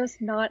is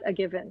just not a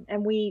given.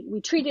 And we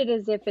treat it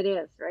as if it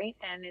is, right?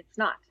 And it's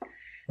not.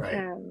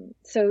 Right.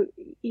 So,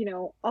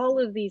 all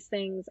of these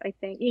things, I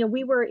think,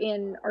 we were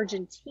in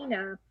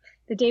Argentina.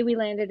 The day we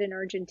landed in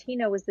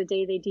Argentina was the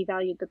day they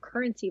devalued the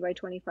currency by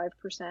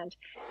 25%.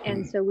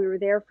 And so we were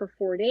there for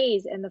 4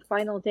 days. And the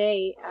final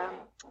day,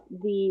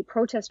 the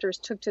protesters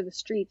took to the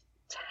streets,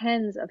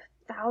 tens of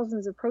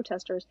thousands of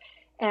protesters.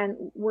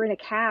 And we're in a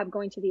cab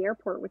going to the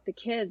airport with the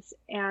kids.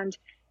 And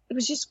it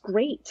was just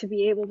great to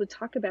be able to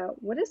talk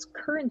about what is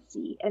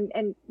currency,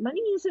 and money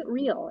isn't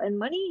real, and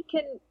money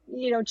can,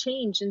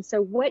 change. And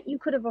so what you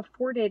could have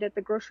afforded at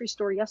the grocery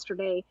store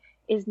yesterday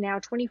is now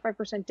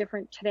 25%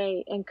 different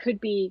today, and could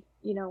be,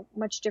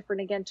 much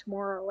different again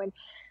tomorrow. And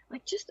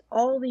like just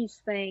all these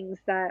things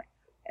that,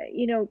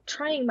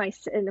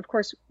 and of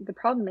course the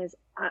problem is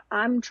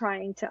I'm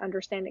trying to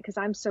understand it because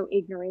I'm so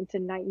ignorant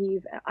and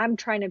naive. I'm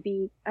trying to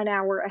be an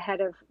hour ahead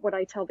of what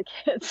I tell the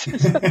kids,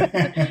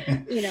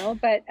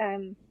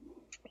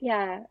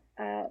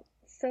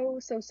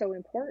 so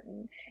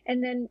important.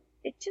 And then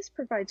it just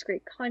provides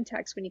great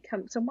context when you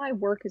come. So my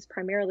work is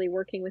primarily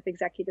working with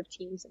executive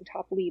teams and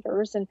top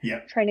leaders and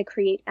trying to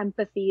create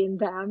empathy in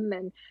them.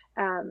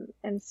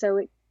 And so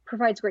it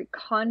provides great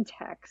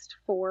context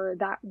for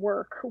that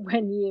work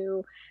when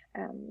you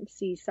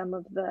see some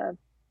of the,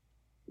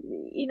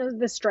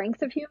 the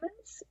strength of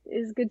humans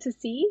is good to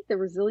see, the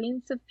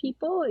resilience of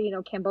people.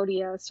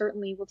 Cambodia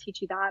certainly will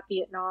teach you that.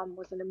 Vietnam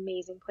was an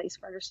amazing place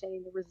for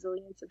understanding the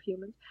resilience of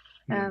humans.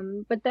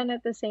 But then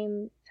at the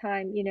same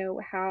time,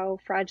 how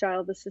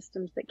fragile the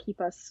systems that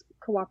keep us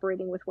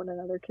cooperating with one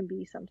another can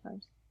be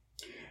sometimes.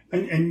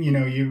 And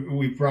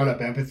we've brought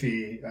up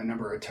empathy a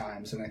number of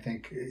times, and I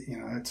think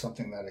it's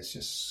something that is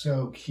just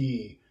so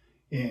key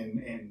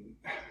in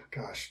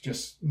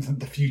just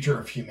the future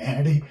of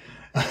humanity.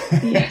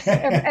 Yes,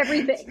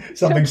 everything.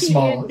 Something so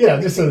small,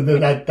 just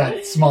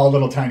that small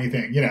little tiny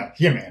thing,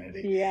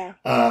 humanity. Yeah.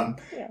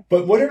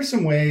 But what are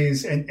some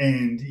ways,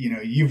 and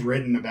you've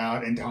written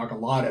about and talk a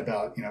lot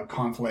about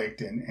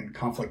conflict and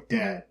conflict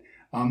debt.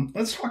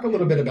 Let's talk a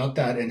little bit about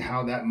that and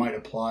how that might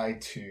apply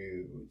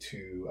to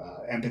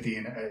empathy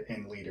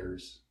in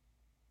leaders.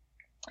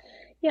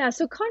 Yeah,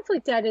 so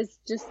conflict debt is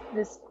just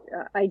this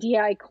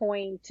idea I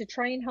coined to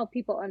try and help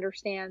people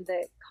understand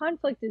that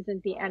conflict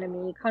isn't the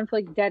enemy,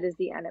 conflict debt is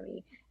the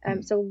enemy.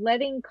 So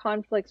letting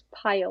conflicts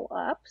pile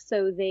up,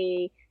 so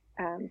they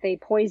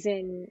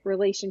poison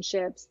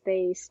relationships,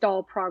 they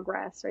stall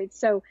progress, right?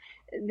 So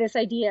this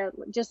idea,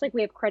 just like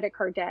we have credit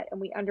card debt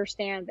and we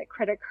understand that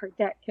credit card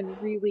debt can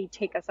really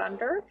take us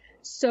under,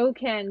 so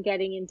can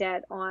getting in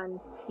debt on,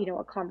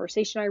 a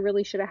conversation I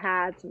really should have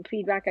had, some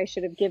feedback I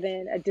should have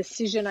given, a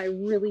decision I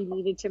really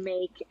needed to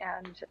make,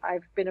 and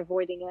I've been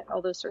avoiding it,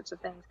 all those sorts of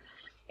things.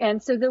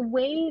 And so the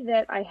way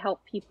that I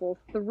help people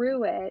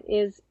through it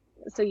is,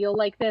 so you'll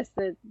like this,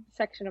 the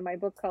section of my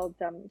book called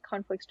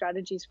Conflict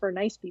Strategies for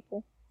Nice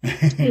People.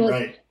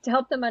 Right. To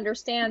help them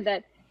understand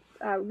that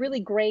really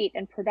great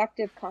and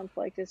productive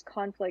conflict is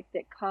conflict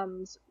that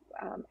comes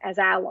as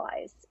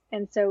allies.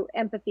 And so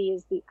empathy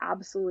is the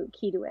absolute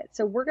key to it.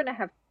 So we're going to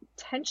have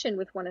tension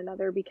with one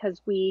another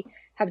because we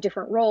have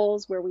different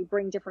roles where we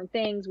bring different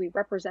things. We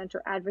represent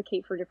or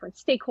advocate for different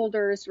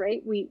stakeholders,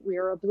 right? We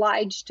are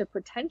obliged to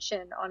put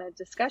tension on a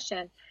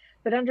discussion,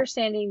 but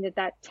understanding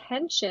that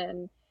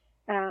tension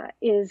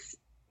is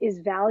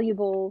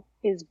valuable,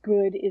 is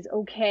good, is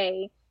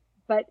okay,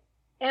 but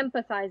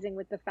empathizing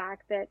with the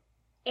fact that,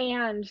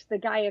 and the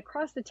guy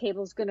across the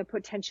table is going to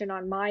put tension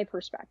on my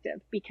perspective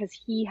because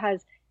he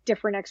has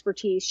different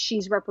expertise.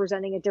 She's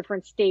representing a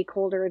different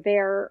stakeholder.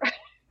 They're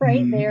right.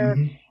 Mm-hmm.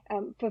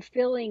 They're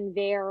fulfilling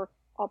their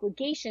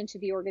obligation to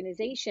the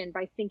organization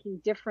by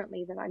thinking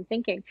differently than I'm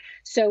thinking.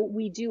 So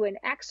we do an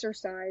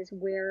exercise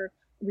where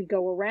we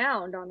go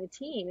around on a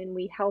team and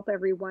we help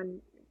everyone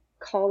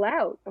call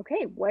out,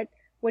 okay, what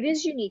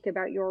is unique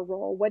about your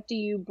role? What do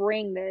you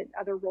bring that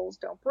other roles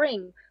don't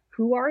bring?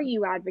 Who are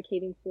you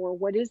advocating for?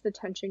 What is the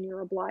tension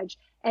you're obliged?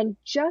 And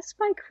just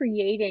by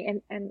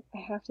creating, and I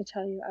have to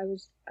tell you, I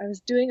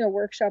was doing a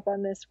workshop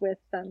on this with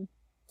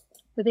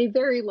a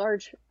very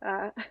large,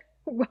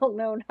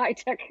 well-known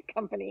high-tech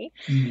company,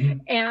 mm-hmm.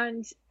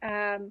 and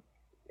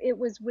it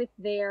was with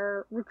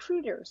their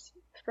recruiters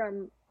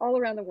from all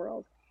around the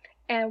world.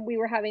 And we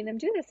were having them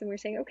do this, and we were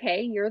saying,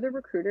 okay, you're the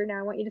recruiter. Now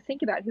I want you to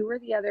think about who are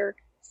the other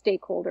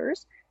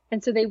stakeholders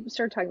And so they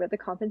started talking about the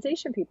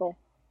compensation people.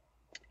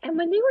 And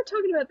when they were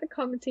talking about the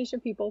compensation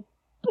people,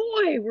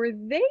 boy, were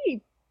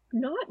they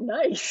not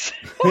nice.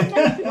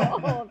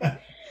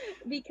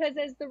 Because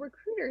as the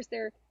recruiters,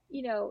 they're,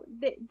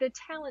 the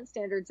talent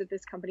standards of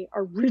this company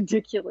are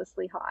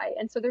ridiculously high.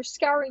 And so they're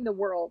scouring the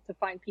world to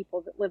find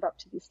people that live up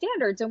to these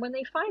standards. And when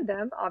they find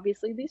them,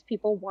 obviously these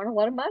people want a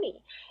lot of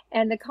money.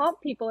 And the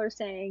comp people are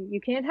saying,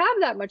 you can't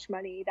have that much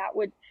money. That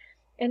would,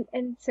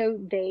 and so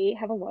they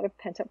have a lot of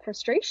pent up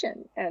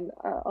frustration and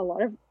a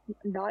lot of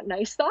not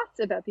nice thoughts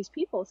about these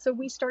people. So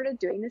we started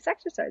doing this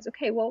exercise.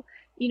 Okay, well,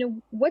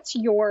 what's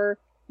your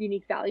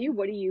unique value?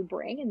 What do you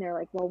bring? And they're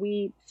like, well,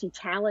 we see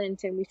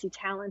talent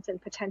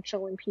and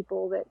potential in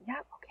people that,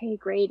 yeah, okay,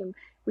 great. And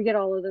we get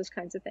all of those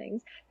kinds of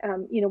things.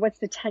 What's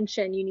the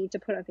tension you need to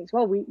put on things?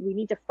 Well, we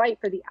need to fight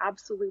for the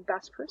absolute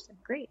best person.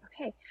 Great.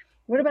 Okay.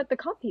 What about the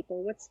comp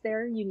people? What's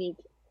their unique?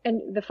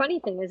 And the funny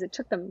thing is it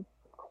took them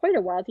quite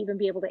a while to even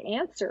be able to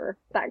answer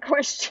that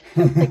question.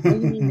 Like, well,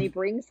 you mean they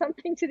bring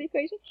something to the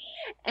equation?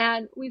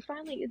 And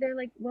they're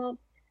like, well,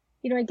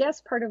 I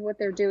guess part of what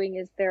they're doing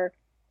is they're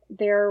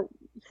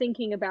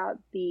thinking about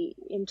the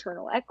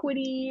internal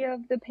equity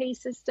of the pay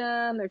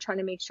system. They're trying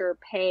to make sure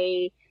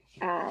pay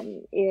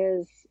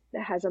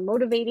has a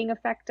motivating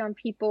effect on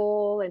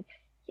people. And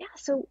yeah,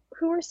 so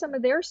who are some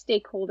of their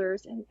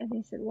stakeholders? And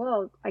they said,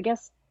 well, I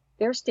guess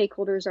their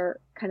stakeholders are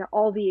kind of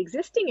all the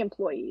existing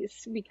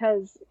employees,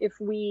 because if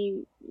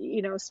we,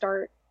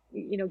 start,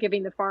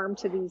 giving the farm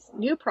to these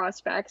new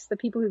prospects, the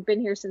people who've been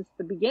here since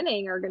the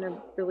beginning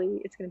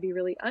it's going to be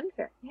really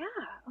unfair. Yeah.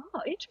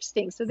 Oh,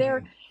 interesting. So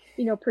they're,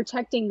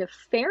 protecting the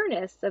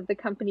fairness of the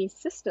company's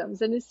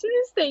systems. And as soon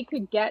as they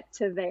could get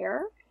to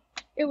there,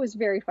 it was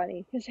very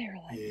funny because they were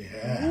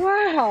like,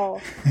 wow,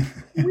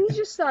 we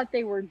just thought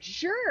they were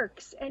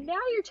jerks. And now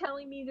you're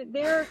telling me that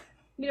they're,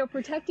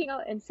 protecting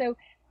all. And so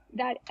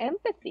that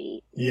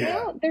empathy,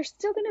 there's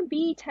still going to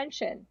be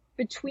tension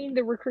between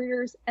the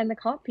recruiters and the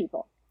comp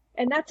people.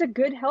 And that's a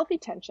good, healthy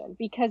tension,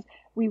 because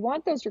we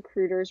want those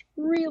recruiters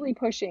really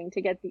pushing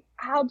to get the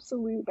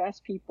absolute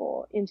best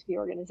people into the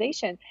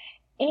organization.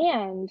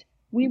 And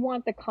we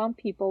want the comp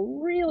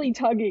people really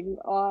tugging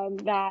on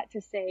that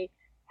to say,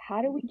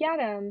 how do we get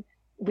them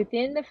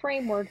within the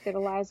framework that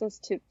allows us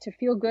to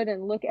feel good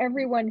and look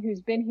everyone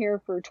who's been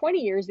here for 20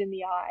 years in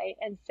the eye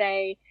and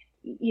say,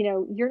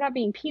 you're not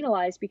being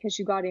penalized because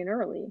you got in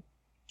early.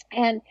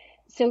 And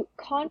so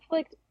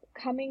conflict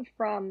coming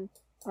from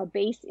a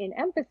base in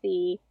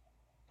empathy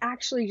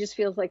actually just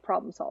feels like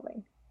problem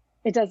solving.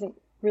 It doesn't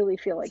really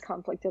feel like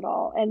conflict at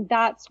all. And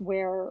that's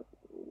where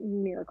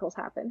miracles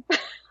happen.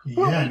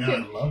 Yeah, no,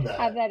 I love that.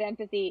 Have that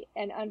empathy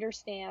and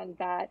understand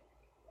that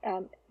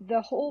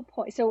the whole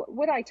point. So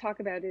what I talk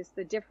about is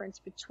the difference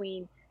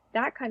between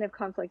that kind of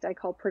conflict I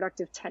call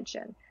productive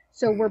tension.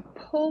 So we're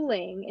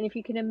pulling, and if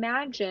you can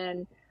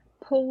imagine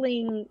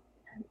pulling,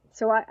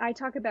 so I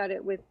talk about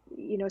it with,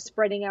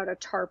 spreading out a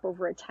tarp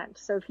over a tent.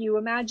 So if you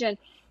imagine,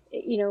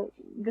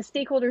 the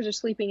stakeholders are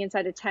sleeping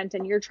inside a tent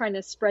and you're trying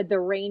to spread the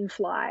rain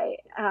fly,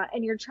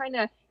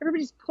 and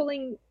everybody's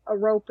pulling a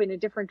rope in a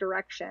different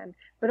direction,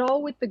 but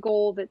all with the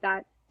goal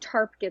that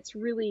tarp gets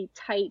really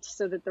tight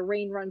so that the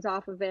rain runs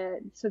off of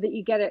it, so that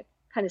you get it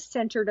kind of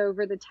centered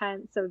over the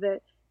tent so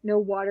that no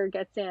water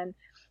gets in.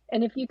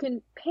 And if you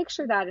can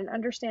picture that and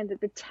understand that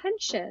the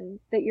tension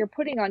that you're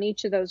putting on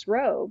each of those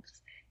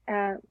ropes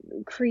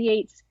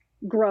creates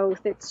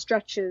growth, it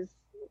stretches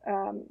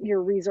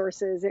your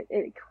resources,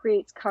 it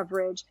creates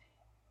coverage,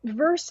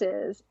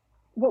 versus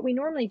what we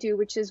normally do,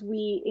 which is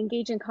we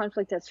engage in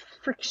conflict as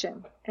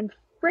friction. And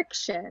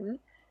friction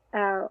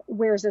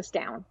wears us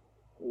down,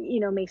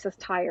 makes us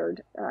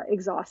tired,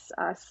 exhausts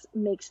us,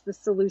 makes the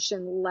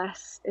solution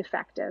less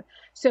effective.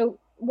 So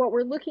what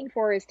we're looking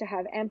for is to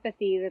have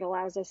empathy that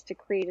allows us to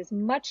create as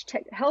much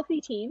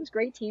healthy teams,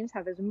 great teams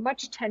have as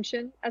much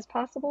tension as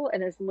possible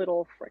and as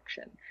little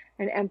friction.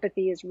 And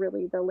empathy is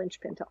really the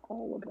linchpin to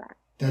all of that.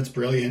 That's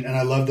brilliant. And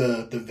I love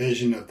the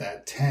vision of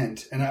that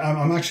tent. And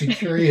I'm actually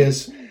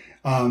curious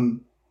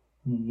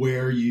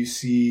where you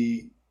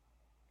see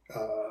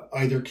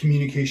either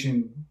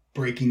communication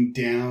breaking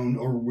down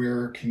or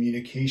where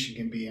communication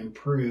can be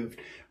improved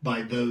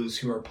by those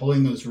who are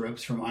pulling those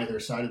ropes from either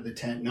side of the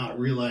tent, not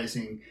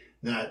realizing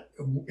that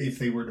if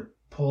they were to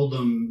pull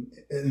them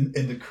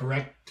in the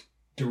correct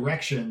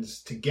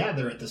directions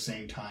together at the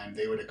same time,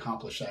 they would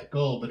accomplish that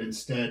goal. But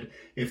instead,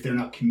 if they're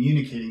not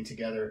communicating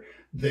together,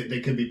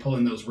 they could be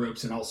pulling those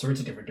ropes in all sorts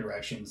of different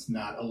directions,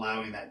 not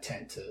allowing that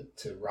tent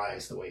to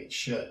rise the way it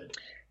should.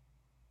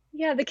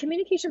 Yeah, the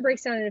communication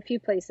breaks down in a few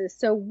places.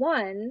 So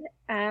one,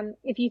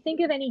 if you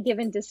think of any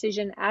given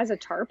decision as a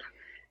tarp,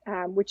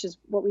 which is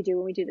what we do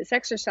when we do this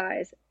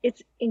exercise,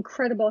 it's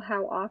incredible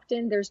how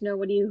often there's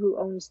nobody who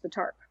owns the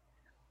tarp.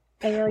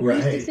 And you're like,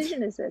 Right. whose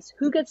decision is this?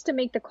 Who gets to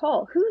make the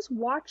call? Who's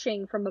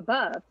watching from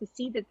above to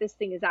see that this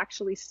thing is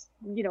actually,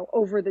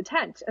 over the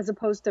tent, as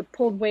opposed to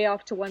pulled way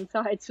off to one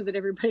side so that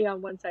everybody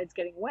on one side's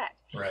getting wet?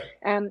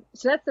 Right.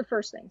 So that's the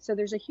first thing. So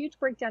there's a huge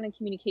breakdown in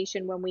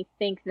communication when we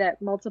think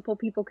that multiple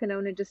people can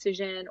own a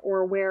decision,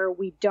 or where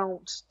we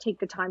don't take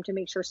the time to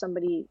make sure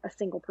a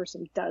single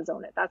person does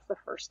own it. That's the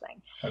first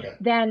thing. Okay.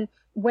 Then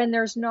when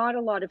there's not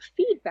a lot of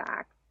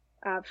feedback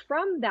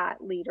from that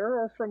leader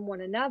or from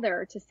one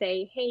another to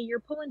say, hey,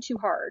 you're pulling too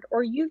hard,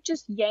 or you've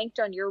just yanked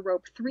on your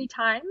rope 3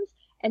 times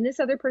and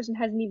this other person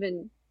hasn't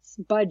even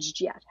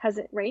budged yet,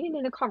 hasn't, right? And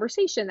in a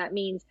conversation, that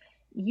means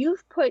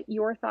you've put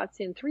your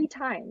thoughts in 3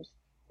 times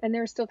and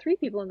there's still 3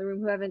 people in the room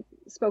who haven't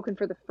spoken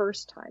for the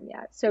first time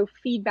yet. So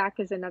feedback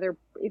is another,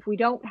 if we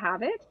don't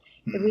have it,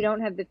 if we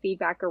don't have the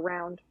feedback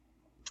around.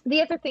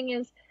 The other thing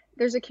is,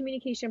 there's a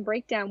communication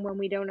breakdown when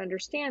we don't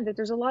understand that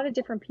there's a lot of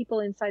different people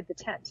inside the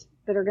tent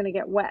that are going to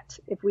get wet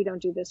if we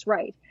don't do this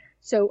right.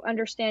 So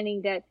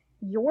understanding that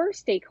your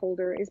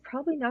stakeholder is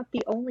probably not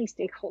the only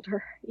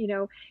stakeholder.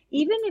 Even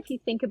if you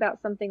think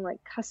about something like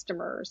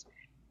customers,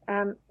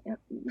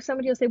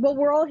 somebody will say, well,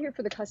 we're all here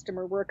for the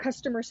customer. We're a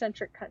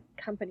customer-centric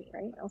company,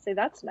 right? I'll say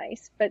that's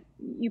nice, but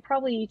you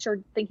probably each are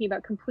thinking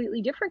about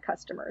completely different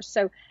customers.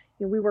 So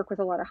we work with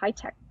a lot of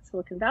high-tech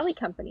Silicon Valley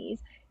companies,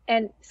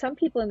 and some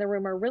people in the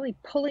room are really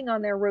pulling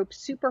on their rope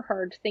super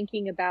hard,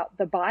 thinking about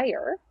the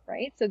buyer,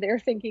 right? So they're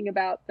thinking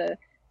about the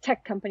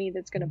tech company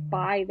that's going to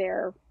buy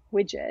their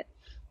widget.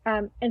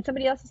 And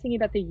somebody else is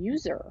thinking about the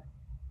user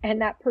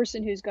and that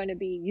person who's going to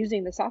be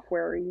using the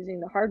software or using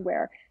the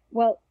hardware.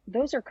 Well,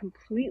 those are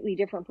completely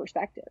different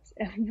perspectives.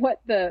 And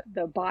what the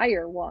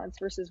buyer wants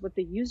versus what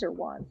the user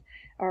wants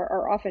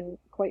are often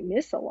quite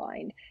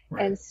misaligned.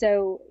 Right. And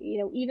so,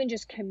 even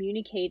just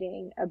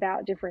communicating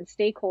about different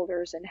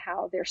stakeholders and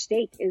how their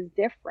stake is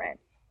different.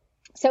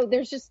 So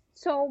there's just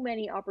so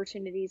many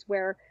opportunities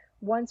where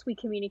once we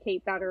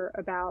communicate better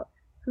about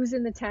who's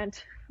in the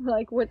tent,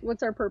 like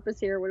what's our purpose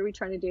here? What are we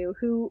trying to do?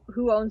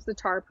 Who owns the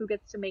tarp? Who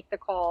gets to make the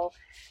call?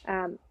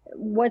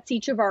 What's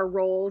each of our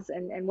roles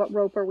and what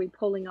rope are we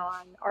pulling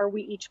on? Are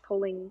we each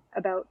pulling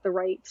about the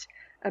right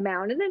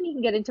amount? And then you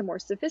can get into more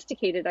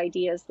sophisticated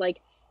ideas like,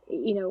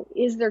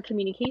 is there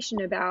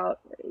communication about,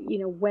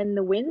 when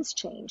the winds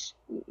change?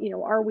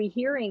 Are we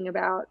hearing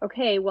about,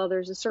 okay, well,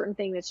 there's a certain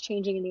thing that's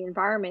changing in the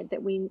environment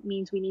that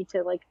means we need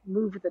to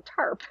move the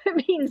tarp.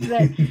 It means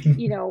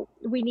that,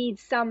 we need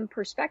some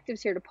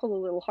perspectives here to pull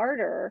a little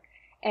harder,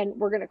 and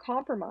we're going to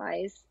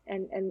compromise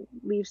and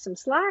leave some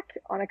slack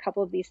on a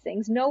couple of these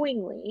things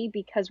knowingly,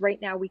 because right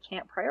now we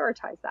can't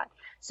prioritize that.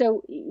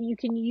 So you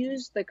can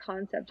use the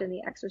concept and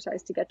the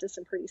exercise to get to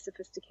some pretty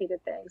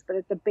sophisticated things, but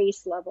at the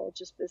base level,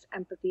 just this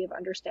empathy of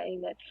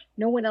understanding that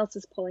no one else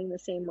is pulling the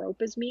same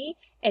rope as me,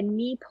 and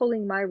me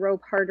pulling my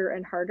rope harder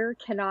and harder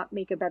cannot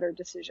make a better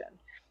decision.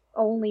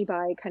 Only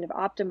by kind of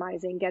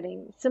optimizing,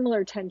 getting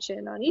similar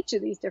tension on each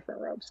of these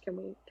different ropes can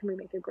we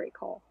make a great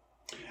call.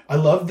 I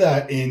love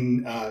that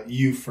in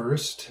You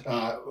First,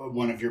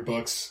 one of your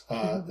books,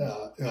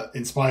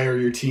 Inspire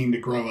Your Team to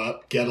Grow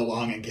Up, Get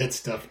Along, and Get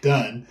Stuff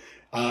Done.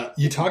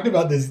 You talked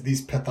about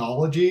these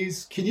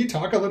pathologies. Can you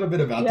talk a little bit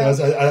about those?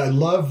 I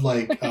love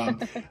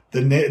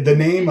the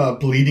name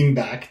Bleeding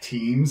Back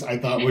Teams. I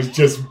thought was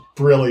just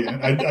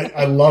brilliant.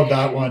 I love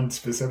that one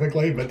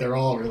specifically, but they're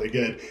all really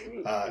good.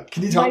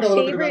 Can you talk a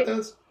little bit about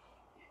those?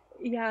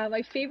 Yeah,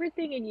 my favorite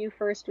thing in You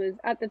First was,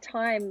 at the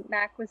time,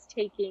 Mac was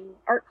taking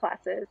art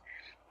classes,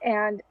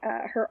 and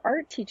her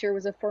art teacher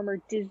was a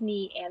former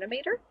Disney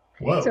animator.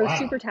 Whoa, so wow.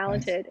 Super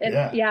talented.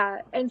 Nice.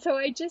 And and so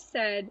I just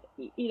said,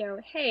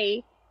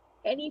 hey,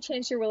 any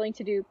chance you're willing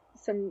to do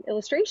some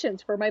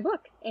illustrations for my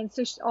book? And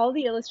so all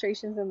the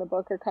illustrations in the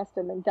book are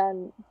custom and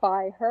done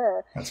by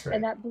her. That's great.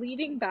 And that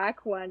bleeding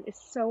back one is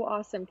so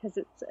awesome because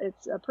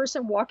it's a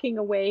person walking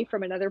away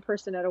from another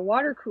person at a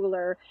water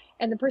cooler,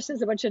 and the person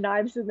has a bunch of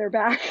knives in their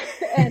back.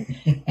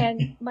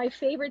 and my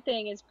favorite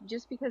thing is,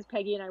 just because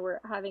Peggy and I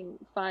were having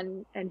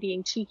fun and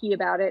being cheeky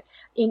about it,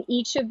 in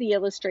each of the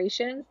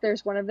illustrations,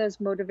 there's one of those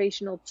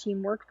motivational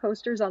teamwork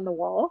posters on the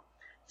wall.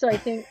 So I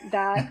think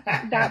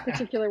that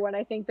particular one,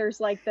 I think there's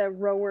the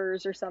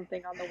rowers or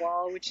something on the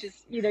wall, which is,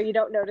 you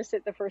don't notice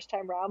it the first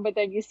time around, but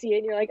then you see it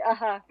and you're like,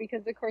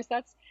 because of course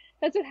that's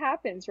what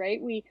happens,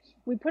 right? We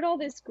put all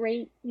this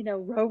great,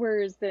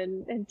 rowers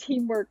and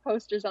teamwork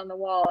posters on the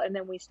wall, and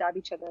then we stab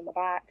each other in the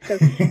back. So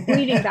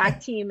Bleeding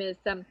Back Team is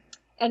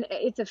and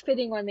it's a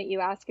fitting one that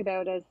you ask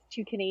about as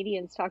two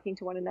Canadians talking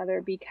to one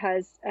another,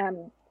 because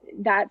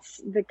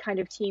that's the kind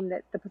of team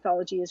that the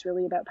pathology is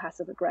really about,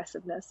 passive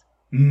aggressiveness.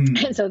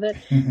 And so the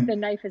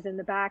knife is in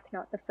the back,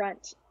 not the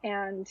front.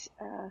 And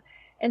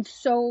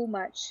so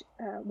much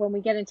when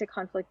we get into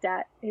conflict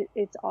debt,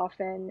 it's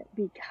often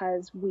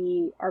because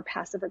we are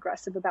passive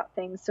aggressive about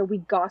things. So we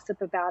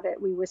gossip about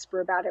it, we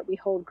whisper about it, we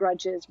hold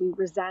grudges, we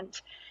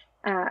resent.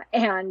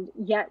 And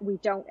yet we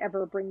don't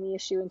ever bring the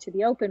issue into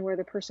the open where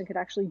the person could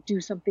actually do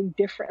something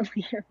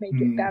differently or make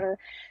it better.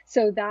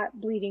 So that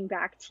bleeding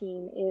back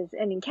team is,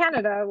 and in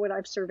Canada, what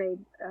I've surveyed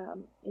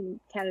in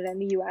Canada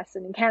and the US,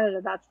 and in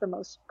Canada, that's the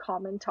most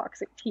common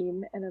toxic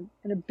team and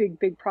a big,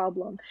 big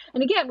problem.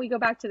 And again, we go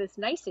back to this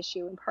NICE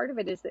issue. And part of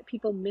it is that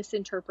people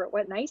misinterpret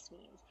what NICE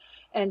means.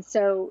 And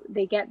so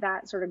they get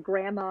that sort of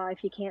grandma,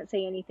 if you can't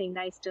say anything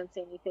nice, don't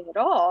say anything at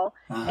all.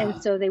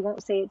 And so they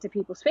won't say it to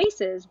people's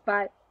faces,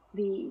 but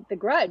the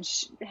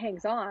grudge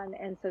hangs on,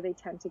 and so they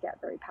tend to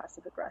get very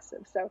passive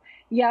aggressive. So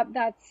yeah,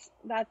 that's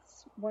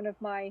one of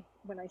my,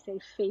 when I say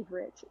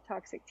favorite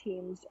toxic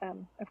teams,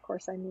 of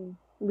course I mean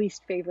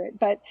least favorite,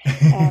 but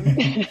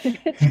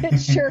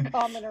it's sure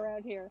common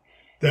around here.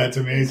 That's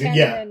amazing.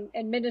 Yeah.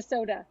 And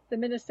Minnesota, the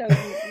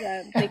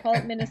Minnesotan, they call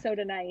it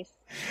Minnesota NICE.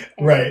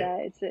 And,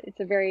 right. It's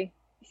a very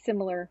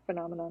similar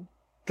phenomenon.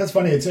 That's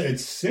funny.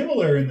 It's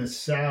similar in the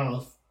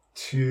South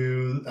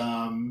to,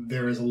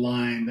 there is a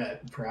line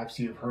that perhaps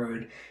you've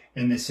heard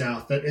in the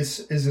South that is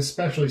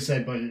especially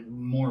said by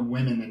more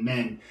women than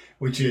men,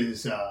 which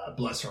is,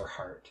 bless her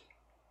heart.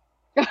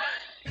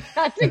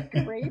 That's a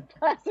great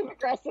passive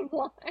aggressive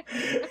line.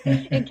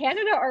 In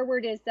Canada, our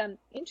word is,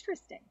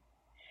 interesting.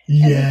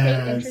 Yes. And we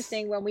say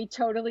interesting when we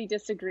totally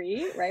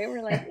disagree, right?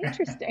 We're like,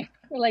 interesting.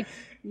 We're like,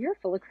 you're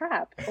full of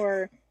crap.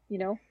 Or,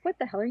 what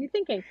the hell are you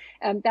thinking?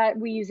 That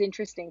we use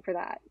interesting for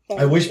that. So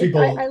I wish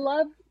people...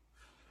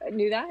 I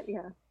knew that.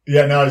 Yeah.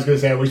 Yeah, no, I was going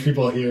to say, I wish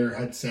people here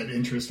had said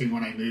interesting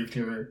when I moved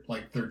here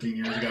like 13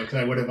 years ago, because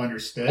I would have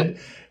understood.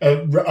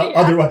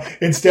 Otherwise,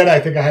 instead,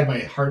 I think I had my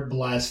heart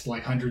blessed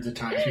like hundreds of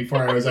times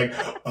before I was like,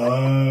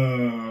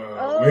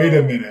 oh, wait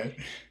a minute.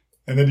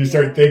 And then you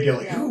start thinking,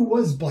 like, who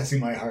was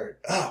blessing my heart?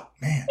 Oh,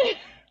 man.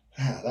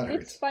 That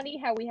hurts. It's funny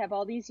how we have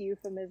all these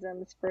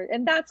euphemisms for,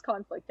 and that's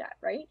conflict at,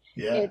 right?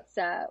 Yeah. It's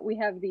we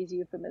have these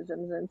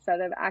euphemisms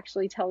instead of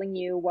actually telling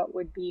you what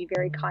would be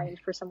very kind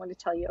for someone to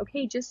tell you.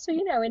 Okay, just so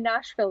you know, in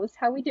Nashville is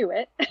how we do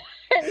it.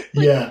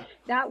 Yeah.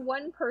 That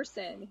one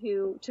person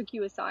who took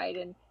you aside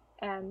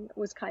and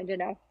was kind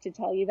enough to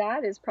tell you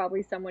that is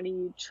probably someone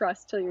you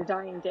trust till your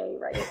dying day,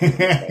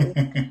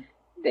 right?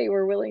 They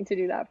were willing to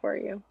do that for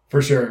you. For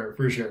sure.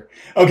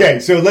 Okay,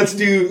 so let's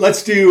do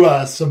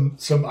some.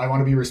 I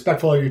want to be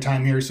respectful of your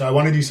time here, so I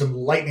want to do some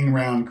lightning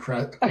round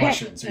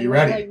questions. Are you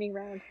ready? Lightning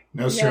round.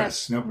 No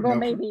stress. Yeah.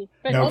 Maybe.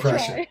 But no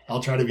pressure.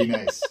 I'll try to be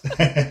nice,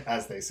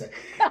 as they say.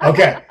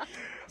 Okay,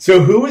 so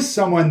who is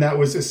someone that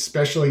was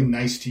especially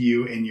nice to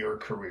you in your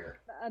career?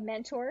 A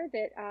mentor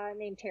that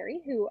named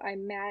Terry, who I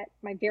met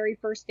my very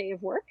first day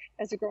of work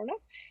as a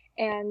grown-up,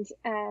 and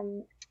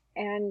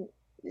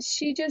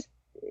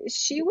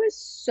she was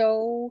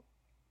so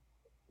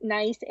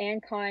nice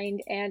and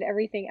kind and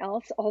everything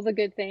else, all the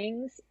good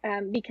things,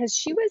 because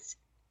she was,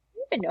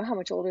 I don't even know how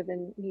much older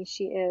than me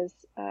she is.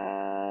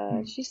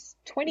 She's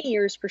 20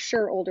 years for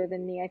sure older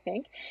than me, I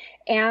think.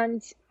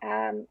 And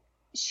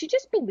she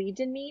just believed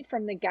in me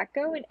from the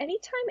get-go. And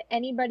anytime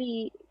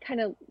anybody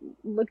kind of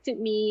looked at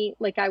me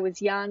like I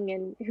was young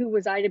and who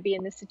was I to be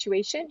in this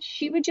situation,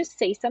 she would just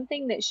say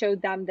something that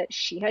showed them that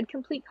she had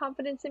complete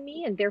confidence in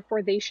me and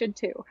therefore they should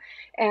too.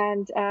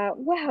 And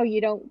wow, you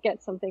don't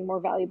get something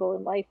more valuable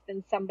in life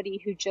than somebody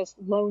who just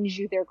loans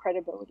you their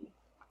credibility.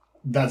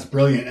 That's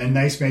brilliant. And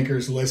nice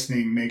makers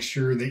listening, make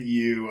sure that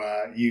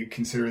you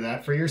consider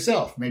that for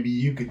yourself. Maybe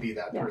you could be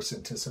that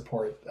person to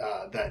support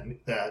that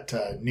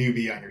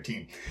newbie on your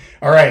team.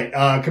 All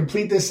right.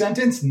 Complete this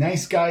sentence.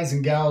 Nice guys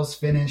and gals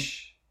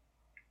finish.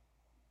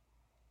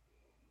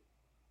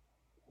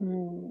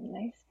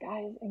 Nice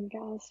guys and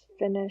gals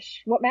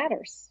finish what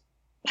matters.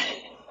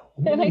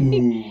 And I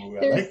think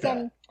there's like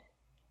some,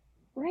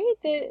 right?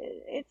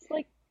 It's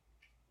like,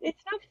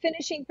 it's not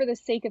finishing for the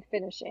sake of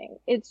finishing.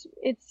 It's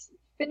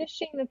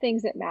finishing the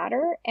things that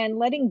matter and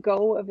letting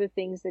go of the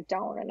things that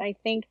don't. And I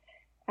think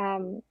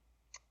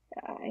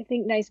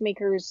nice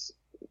makers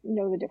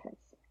know the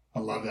difference. I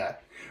love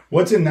that.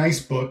 What's a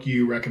nice book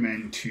you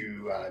recommend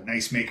to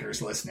nice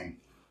makers listening?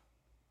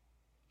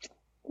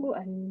 Ooh,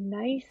 a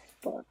nice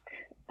book.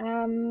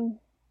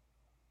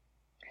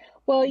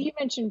 Well, you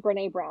mentioned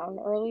Brené Brown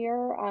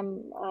earlier.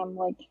 I'm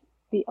like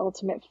the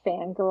ultimate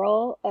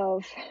fangirl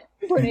of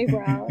Brené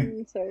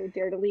Brown, so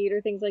Dare to Lead or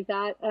things like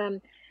that.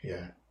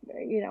 Yeah.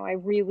 I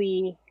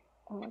really,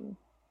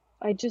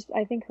 I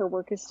think her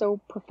work is so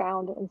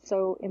profound and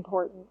so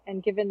important.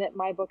 And given that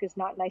my book is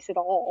not nice at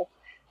all,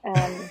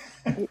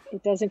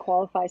 it doesn't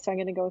qualify. So I'm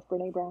going to go with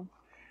Brené Brown.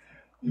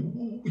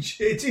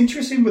 It's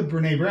interesting with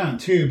Brené Brown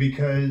too,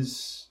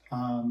 because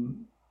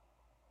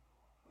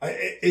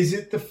is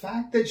it the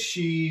fact that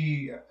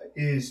she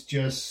is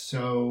just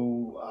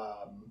so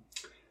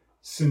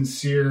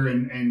sincere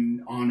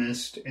and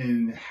honest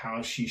in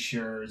how she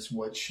shares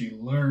what she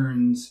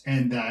learns,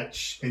 and that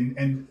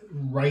and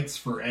writes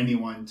for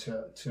anyone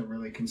to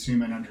really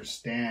consume and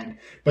understand,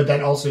 but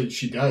that also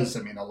she does,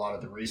 a lot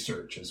of the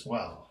research as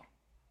well.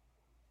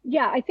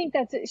 Yeah, I think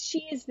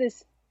she is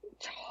this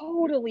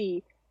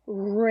totally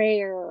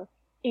rare,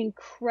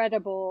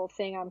 incredible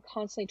thing I'm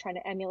constantly trying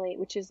to emulate,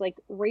 which is like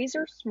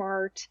razor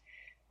smart,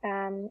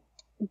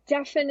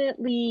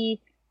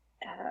 definitely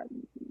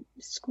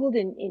schooled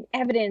in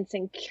evidence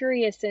and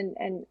curious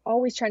and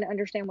always trying to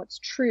understand what's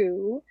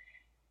true,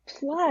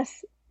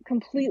 plus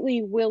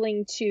completely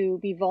willing to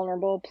be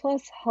vulnerable,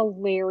 plus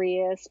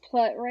hilarious,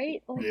 plus,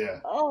 right?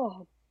 Like,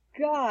 oh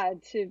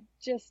God, to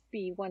just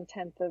be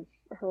 1/10 of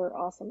her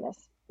awesomeness.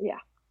 Yeah.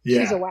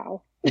 She's a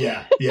wow.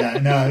 Yeah.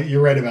 No,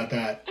 you're right about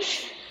that.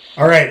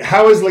 All right.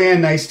 How is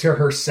Leanne nice to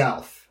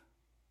herself?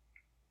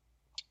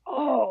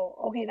 Oh,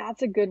 okay.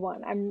 That's a good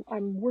one.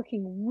 I'm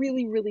working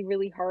really, really,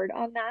 really hard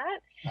on that.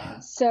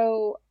 Uh-huh.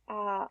 So,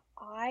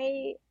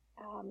 I've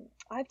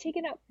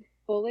taken up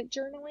bullet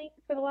journaling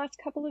for the last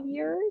couple of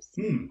years,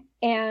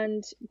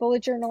 and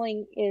bullet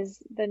journaling is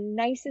the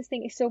nicest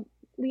thing. So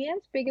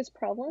Leanne's biggest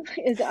problem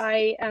is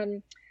I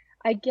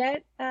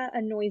get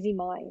a noisy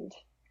mind,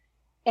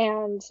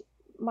 and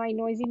my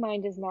noisy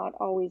mind is not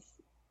always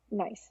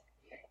nice.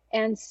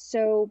 And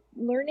so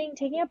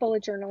taking up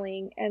bullet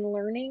journaling and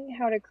learning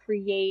how to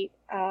create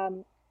a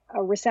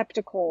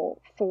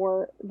receptacle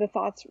for the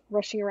thoughts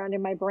rushing around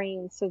in my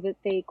brain so that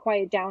they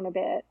quiet down a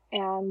bit,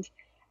 and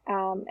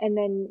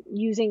then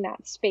using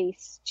that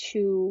space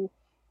to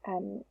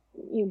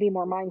be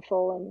more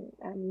mindful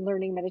and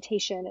learning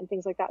meditation and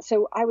things like that.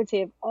 So I would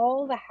say of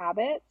all the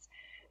habits,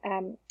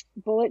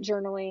 bullet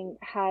journaling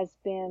has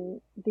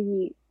been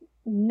the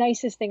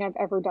nicest thing I've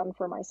ever done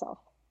for myself.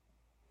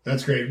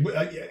 That's great.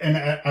 And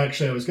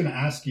actually, I was going to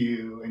ask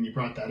you, and you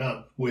brought that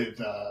up with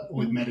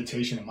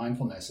meditation and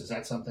mindfulness. Is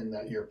that something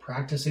that you're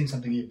practicing,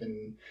 something you've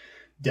been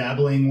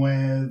dabbling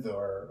with,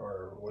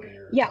 or what are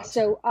your thoughts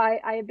so I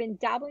have been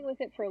dabbling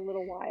with it for a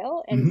little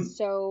while. And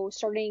so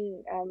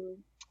starting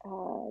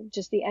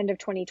just the end of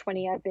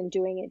 2020, I've been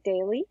doing it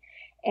daily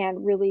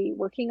and really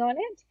working on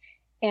it.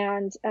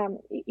 And,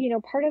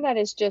 part of that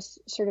is just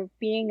sort of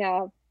being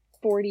a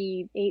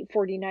 48,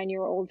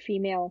 49-year-old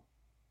female.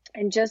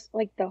 And just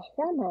like the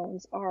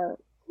hormones are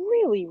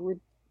really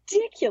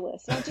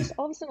ridiculous. And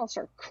all of a sudden I'll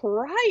start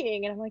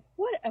crying and I'm like,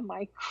 what am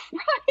I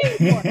crying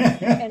for?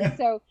 And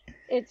so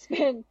it's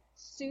been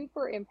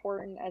super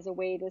important as a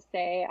way to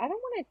say, I don't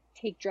want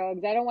to take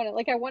drugs. I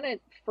want to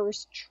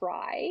first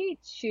try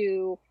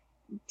to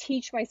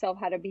teach myself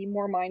how to be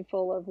more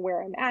mindful of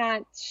where I'm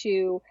at,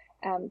 to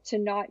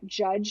not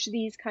judge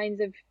these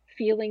kinds of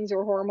feelings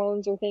or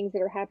hormones or things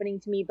that are happening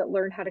to me, but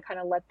learn how to kind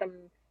of let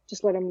them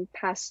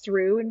pass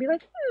through and be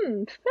like,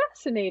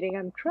 fascinating.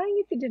 I'm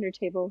crying at the dinner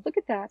table. Look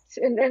at that.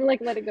 And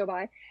like, let it go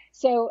by.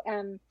 So,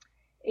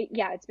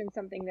 it's been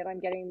something that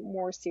I'm getting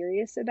more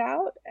serious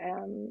about,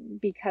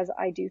 because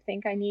I do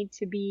think I need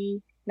to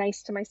be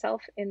nice to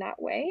myself in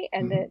that way.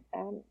 And that,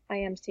 I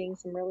am seeing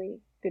some really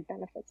good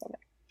benefits of it.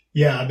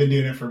 Yeah. I've been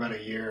doing it for about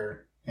a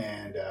year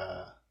and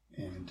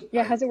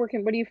how's it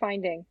working? What are you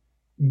finding?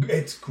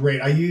 It's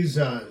great. I use,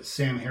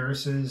 Sam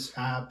Harris's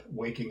app,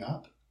 Waking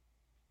Up.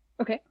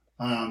 Okay.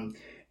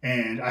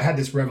 And I had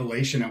this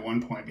revelation at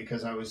one point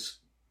because I was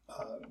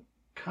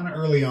kind of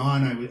early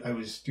on. I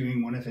was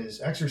doing one of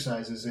his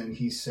exercises, and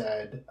he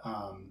said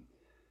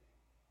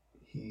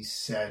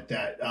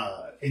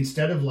that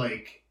instead of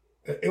like,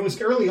 it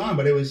was early on,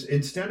 but it was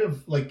instead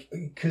of like,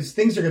 because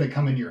things are going to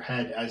come in your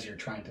head as you're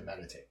trying to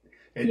meditate.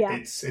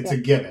 It's a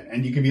given,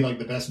 and you can be like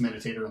the best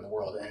meditator in the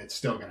world, and it's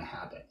still going to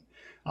happen.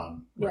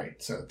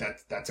 Right. So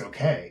that's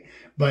okay.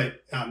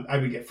 But, I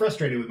would get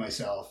frustrated with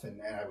myself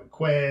and I would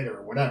quit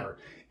or whatever.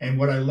 And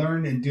what I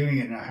learned in doing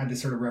it, and I had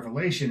this sort of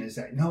revelation, is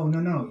that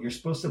no, you're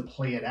supposed to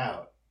play it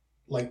out,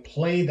 like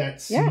play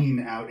that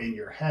scene out in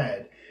your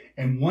head.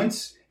 And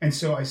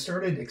so I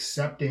started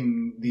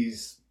accepting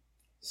these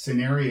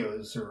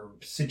scenarios or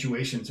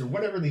situations or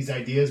whatever these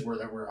ideas were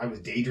that I was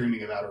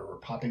daydreaming about or were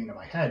popping into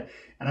my head.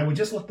 And I would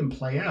just let them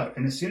play out.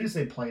 And as soon as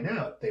they played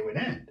out, they would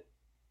end.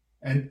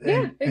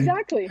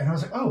 Exactly. And I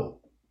was like, oh,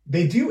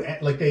 they do,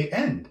 like they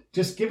end.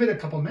 Just give it a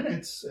couple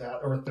minutes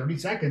or 30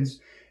 seconds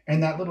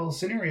and that little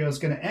scenario is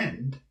going to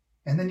end.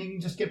 And then you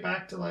can just get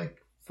back to like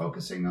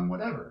focusing on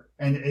whatever.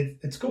 And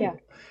it's cool.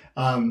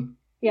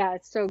 Yeah.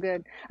 It's so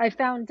good. I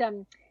found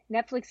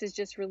Netflix has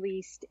just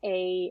released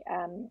the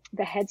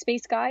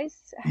Headspace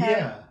guys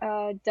have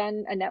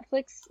done a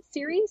Netflix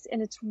series,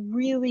 and it's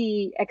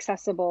really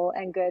accessible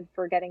and good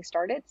for getting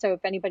started. So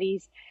if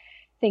anybody's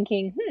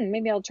thinking,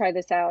 maybe I'll try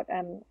this out,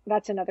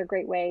 that's another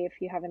great way, if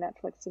you have a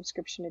Netflix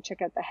subscription, to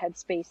check out the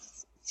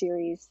Headspace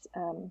series.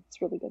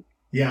 It's really good.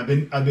 Yeah,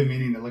 I've been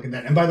meaning to look at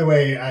that. And by the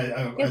way,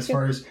 as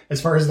far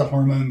as the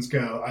hormones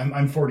go,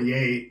 I'm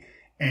 48,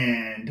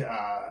 and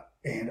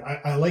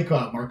I like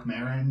Mark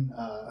Maron.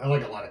 I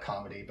like a lot of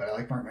comedy, but I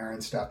like Mark Maron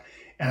stuff.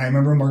 And I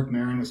remember Mark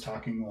Maron was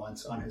talking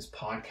once on his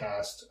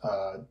podcast,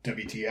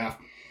 WTF,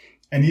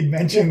 and he'd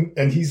mentioned,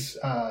 and he's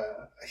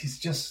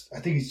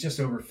just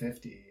over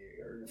 50.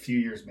 A few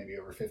years, maybe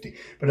over 50.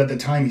 But at the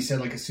time he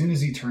said, like, as soon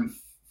as he turned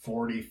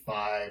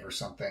 45 or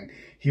something,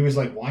 he was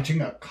like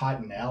watching a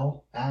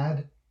Cottonelle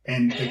ad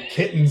and the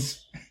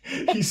kittens,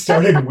 he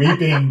started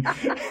weeping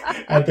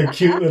at the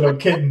cute little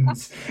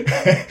kittens.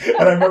 And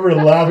I remember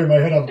laughing my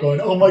head off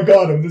going, oh my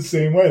God, I'm the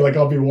same way. Like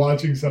I'll be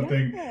watching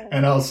something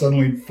and I'll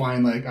suddenly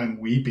find like I'm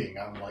weeping.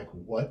 I'm like,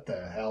 what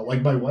the hell?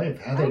 Like my wife,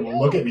 Heather, will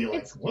look at me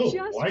like, whoa,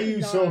 why are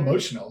you so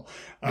emotional?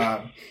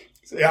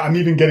 So yeah, I'm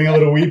even getting a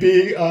little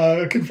weepy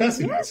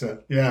confessing myself.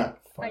 Yeah.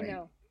 Funny.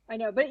 I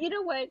know. But you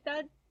know what?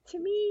 That, to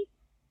me,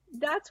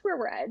 that's where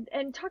we're at.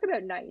 And talk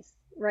about nice,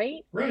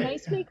 right?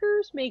 Nice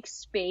makers make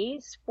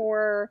space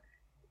for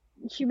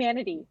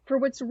humanity, for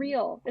what's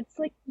real. It's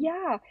like,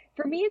 yeah,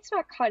 for me, it's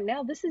not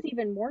Cottonelle. This is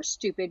even more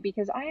stupid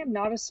because I am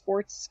not a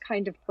sports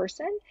kind of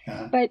person.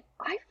 But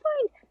I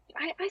think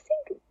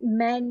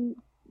men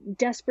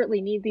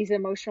desperately need these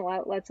emotional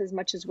outlets as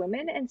much as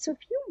women. And so if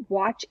you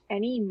watch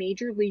any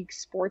major league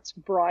sports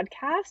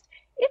broadcast,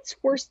 it's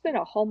worse than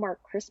a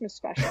Hallmark Christmas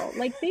special.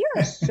 Like they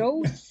are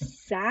so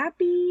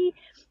sappy.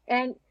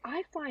 And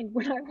I find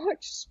when I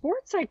watch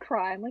sports, I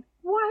cry. I'm like,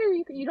 why are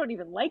you don't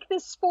even like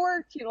this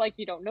sport? You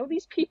don't know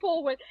these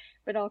people,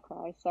 but I'll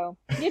cry. So,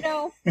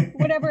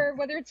 whatever,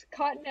 whether it's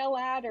Cottonelle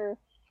ad or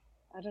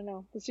I don't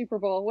know, the Super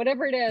Bowl,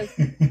 whatever it is,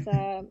 it's,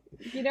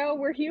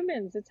 we're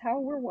humans. It's how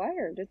we're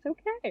wired. It's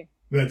okay.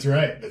 That's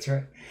right.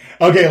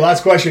 Okay,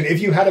 last question. If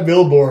you had a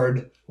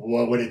billboard,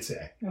 what would it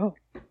say?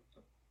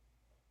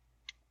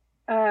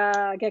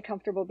 Get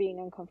comfortable being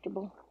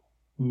uncomfortable.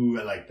 Ooh,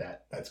 I like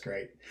that. That's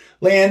great.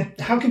 Leanne,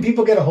 how can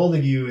people get a hold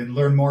of you and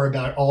learn more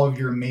about all of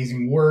your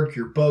amazing work,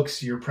 your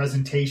books, your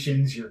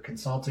presentations, your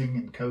consulting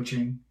and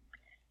coaching?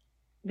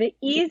 The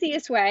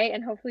easiest way,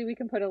 and hopefully we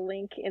can put a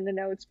link in the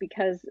notes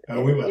because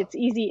we it's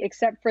easy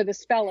except for the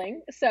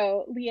spelling.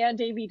 So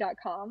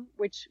leannedavy.com,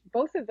 which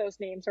both of those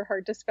names are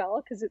hard to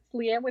spell because it's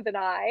Leanne with an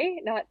I,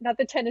 not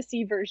the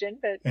Tennessee version,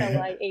 but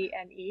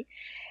Liane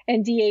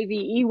and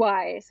Davey.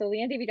 So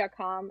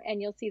leannedavy.com,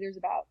 and you'll see there's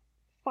about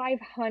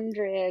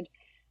 500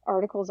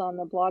 articles on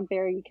the blog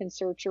there. You can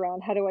search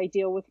around how do I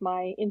deal with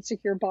my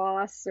insecure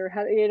boss, or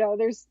how,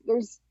 there's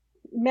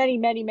many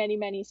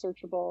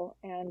searchable,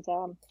 and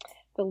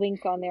the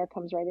link on there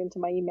comes right into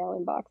my email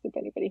inbox if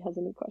anybody has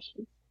any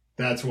questions.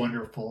 That's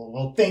wonderful.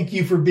 Well, thank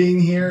you for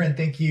being here, and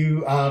thank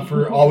you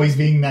for always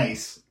being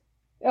nice.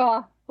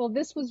 Well,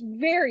 this was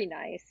very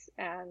nice,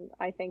 and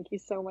I thank you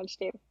so much,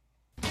 Dave.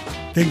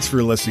 Thanks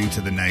for listening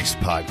to the Nice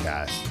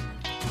Podcast.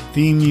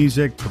 Theme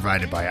music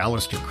provided by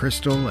Alistair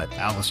Crystal at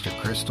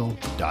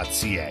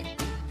alistaircrystal.ca.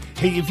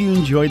 Hey, if you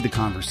enjoyed the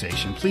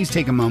conversation, please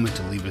take a moment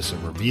to leave us a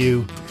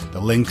review.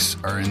 The links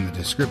are in the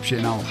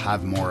description. I'll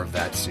have more of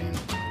that soon.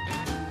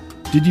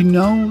 Did you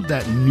know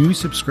that new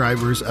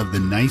subscribers of the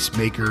Nice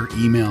Maker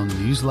email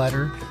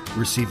newsletter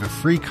receive a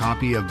free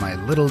copy of my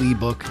little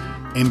ebook,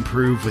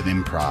 Improve with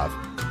Improv?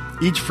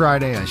 Each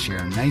Friday, I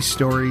share nice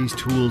stories,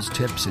 tools,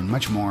 tips, and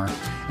much more,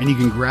 and you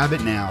can grab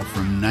it now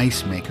from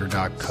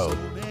nicemaker.co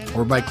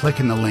or by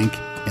clicking the link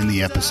in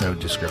the episode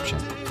description.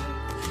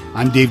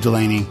 I'm Dave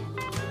Delaney.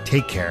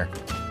 Take care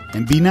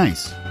and be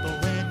nice.